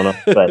Arizona,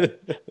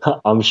 but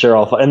I'm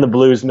sure and the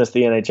Blues missed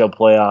the NHL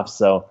playoffs,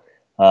 so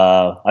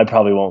I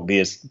probably won't be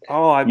as.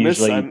 Oh, I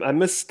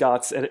miss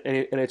Scott's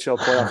NHL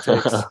playoff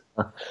takes.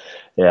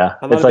 Yeah,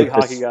 I'm not a big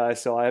hockey guy,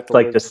 so I have to.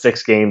 It's the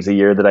 6 games a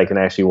year that I can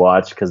actually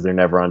watch because they're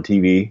never on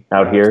TV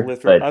out here.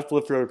 I have to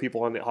live through other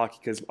people on the hockey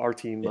because our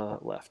team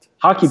left.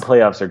 Hockey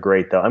playoffs are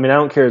great, though. I mean, I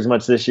don't care as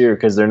much this year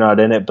because they're not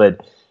in it,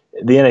 but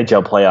the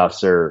NHL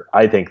playoffs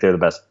I think they're the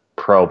best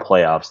pro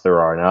playoffs there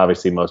are. And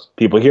obviously most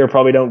people here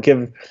probably don't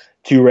give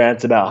 2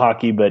 rats about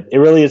hockey, but it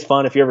really is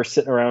fun if you're ever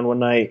sitting around one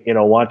night,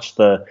 watch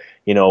the,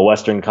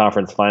 Western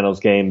Conference Finals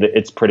game.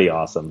 It's pretty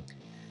awesome.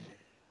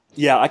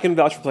 Yeah, I can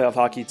vouch for playoff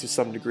hockey to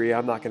some degree.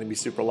 I'm not going to be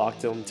super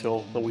locked in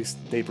until at least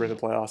deeper in the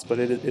playoffs, but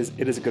it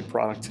is a good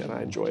product and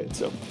I enjoy it.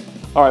 So,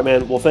 all right,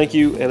 man. Well, thank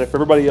you. And for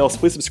everybody else,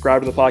 please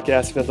subscribe to the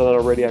podcast if you've not done that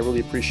already. I really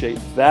appreciate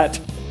that.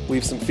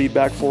 Leave some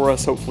feedback for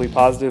us, hopefully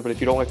positive. But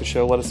if you don't like the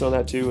show, let us know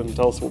that too and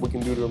tell us what we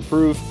can do to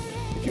improve.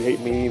 If If you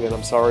hate me, then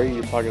I'm sorry.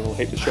 You're probably going to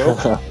hate the show.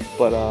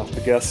 But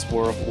the guests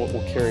will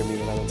carry me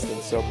in that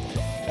instance. So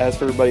as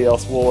for everybody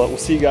else, we'll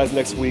see you guys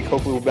next week.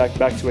 Hopefully we'll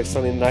back to a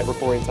Sunday night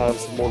recording time,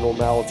 some more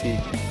normality,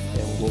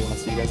 and we'll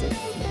see you guys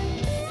then.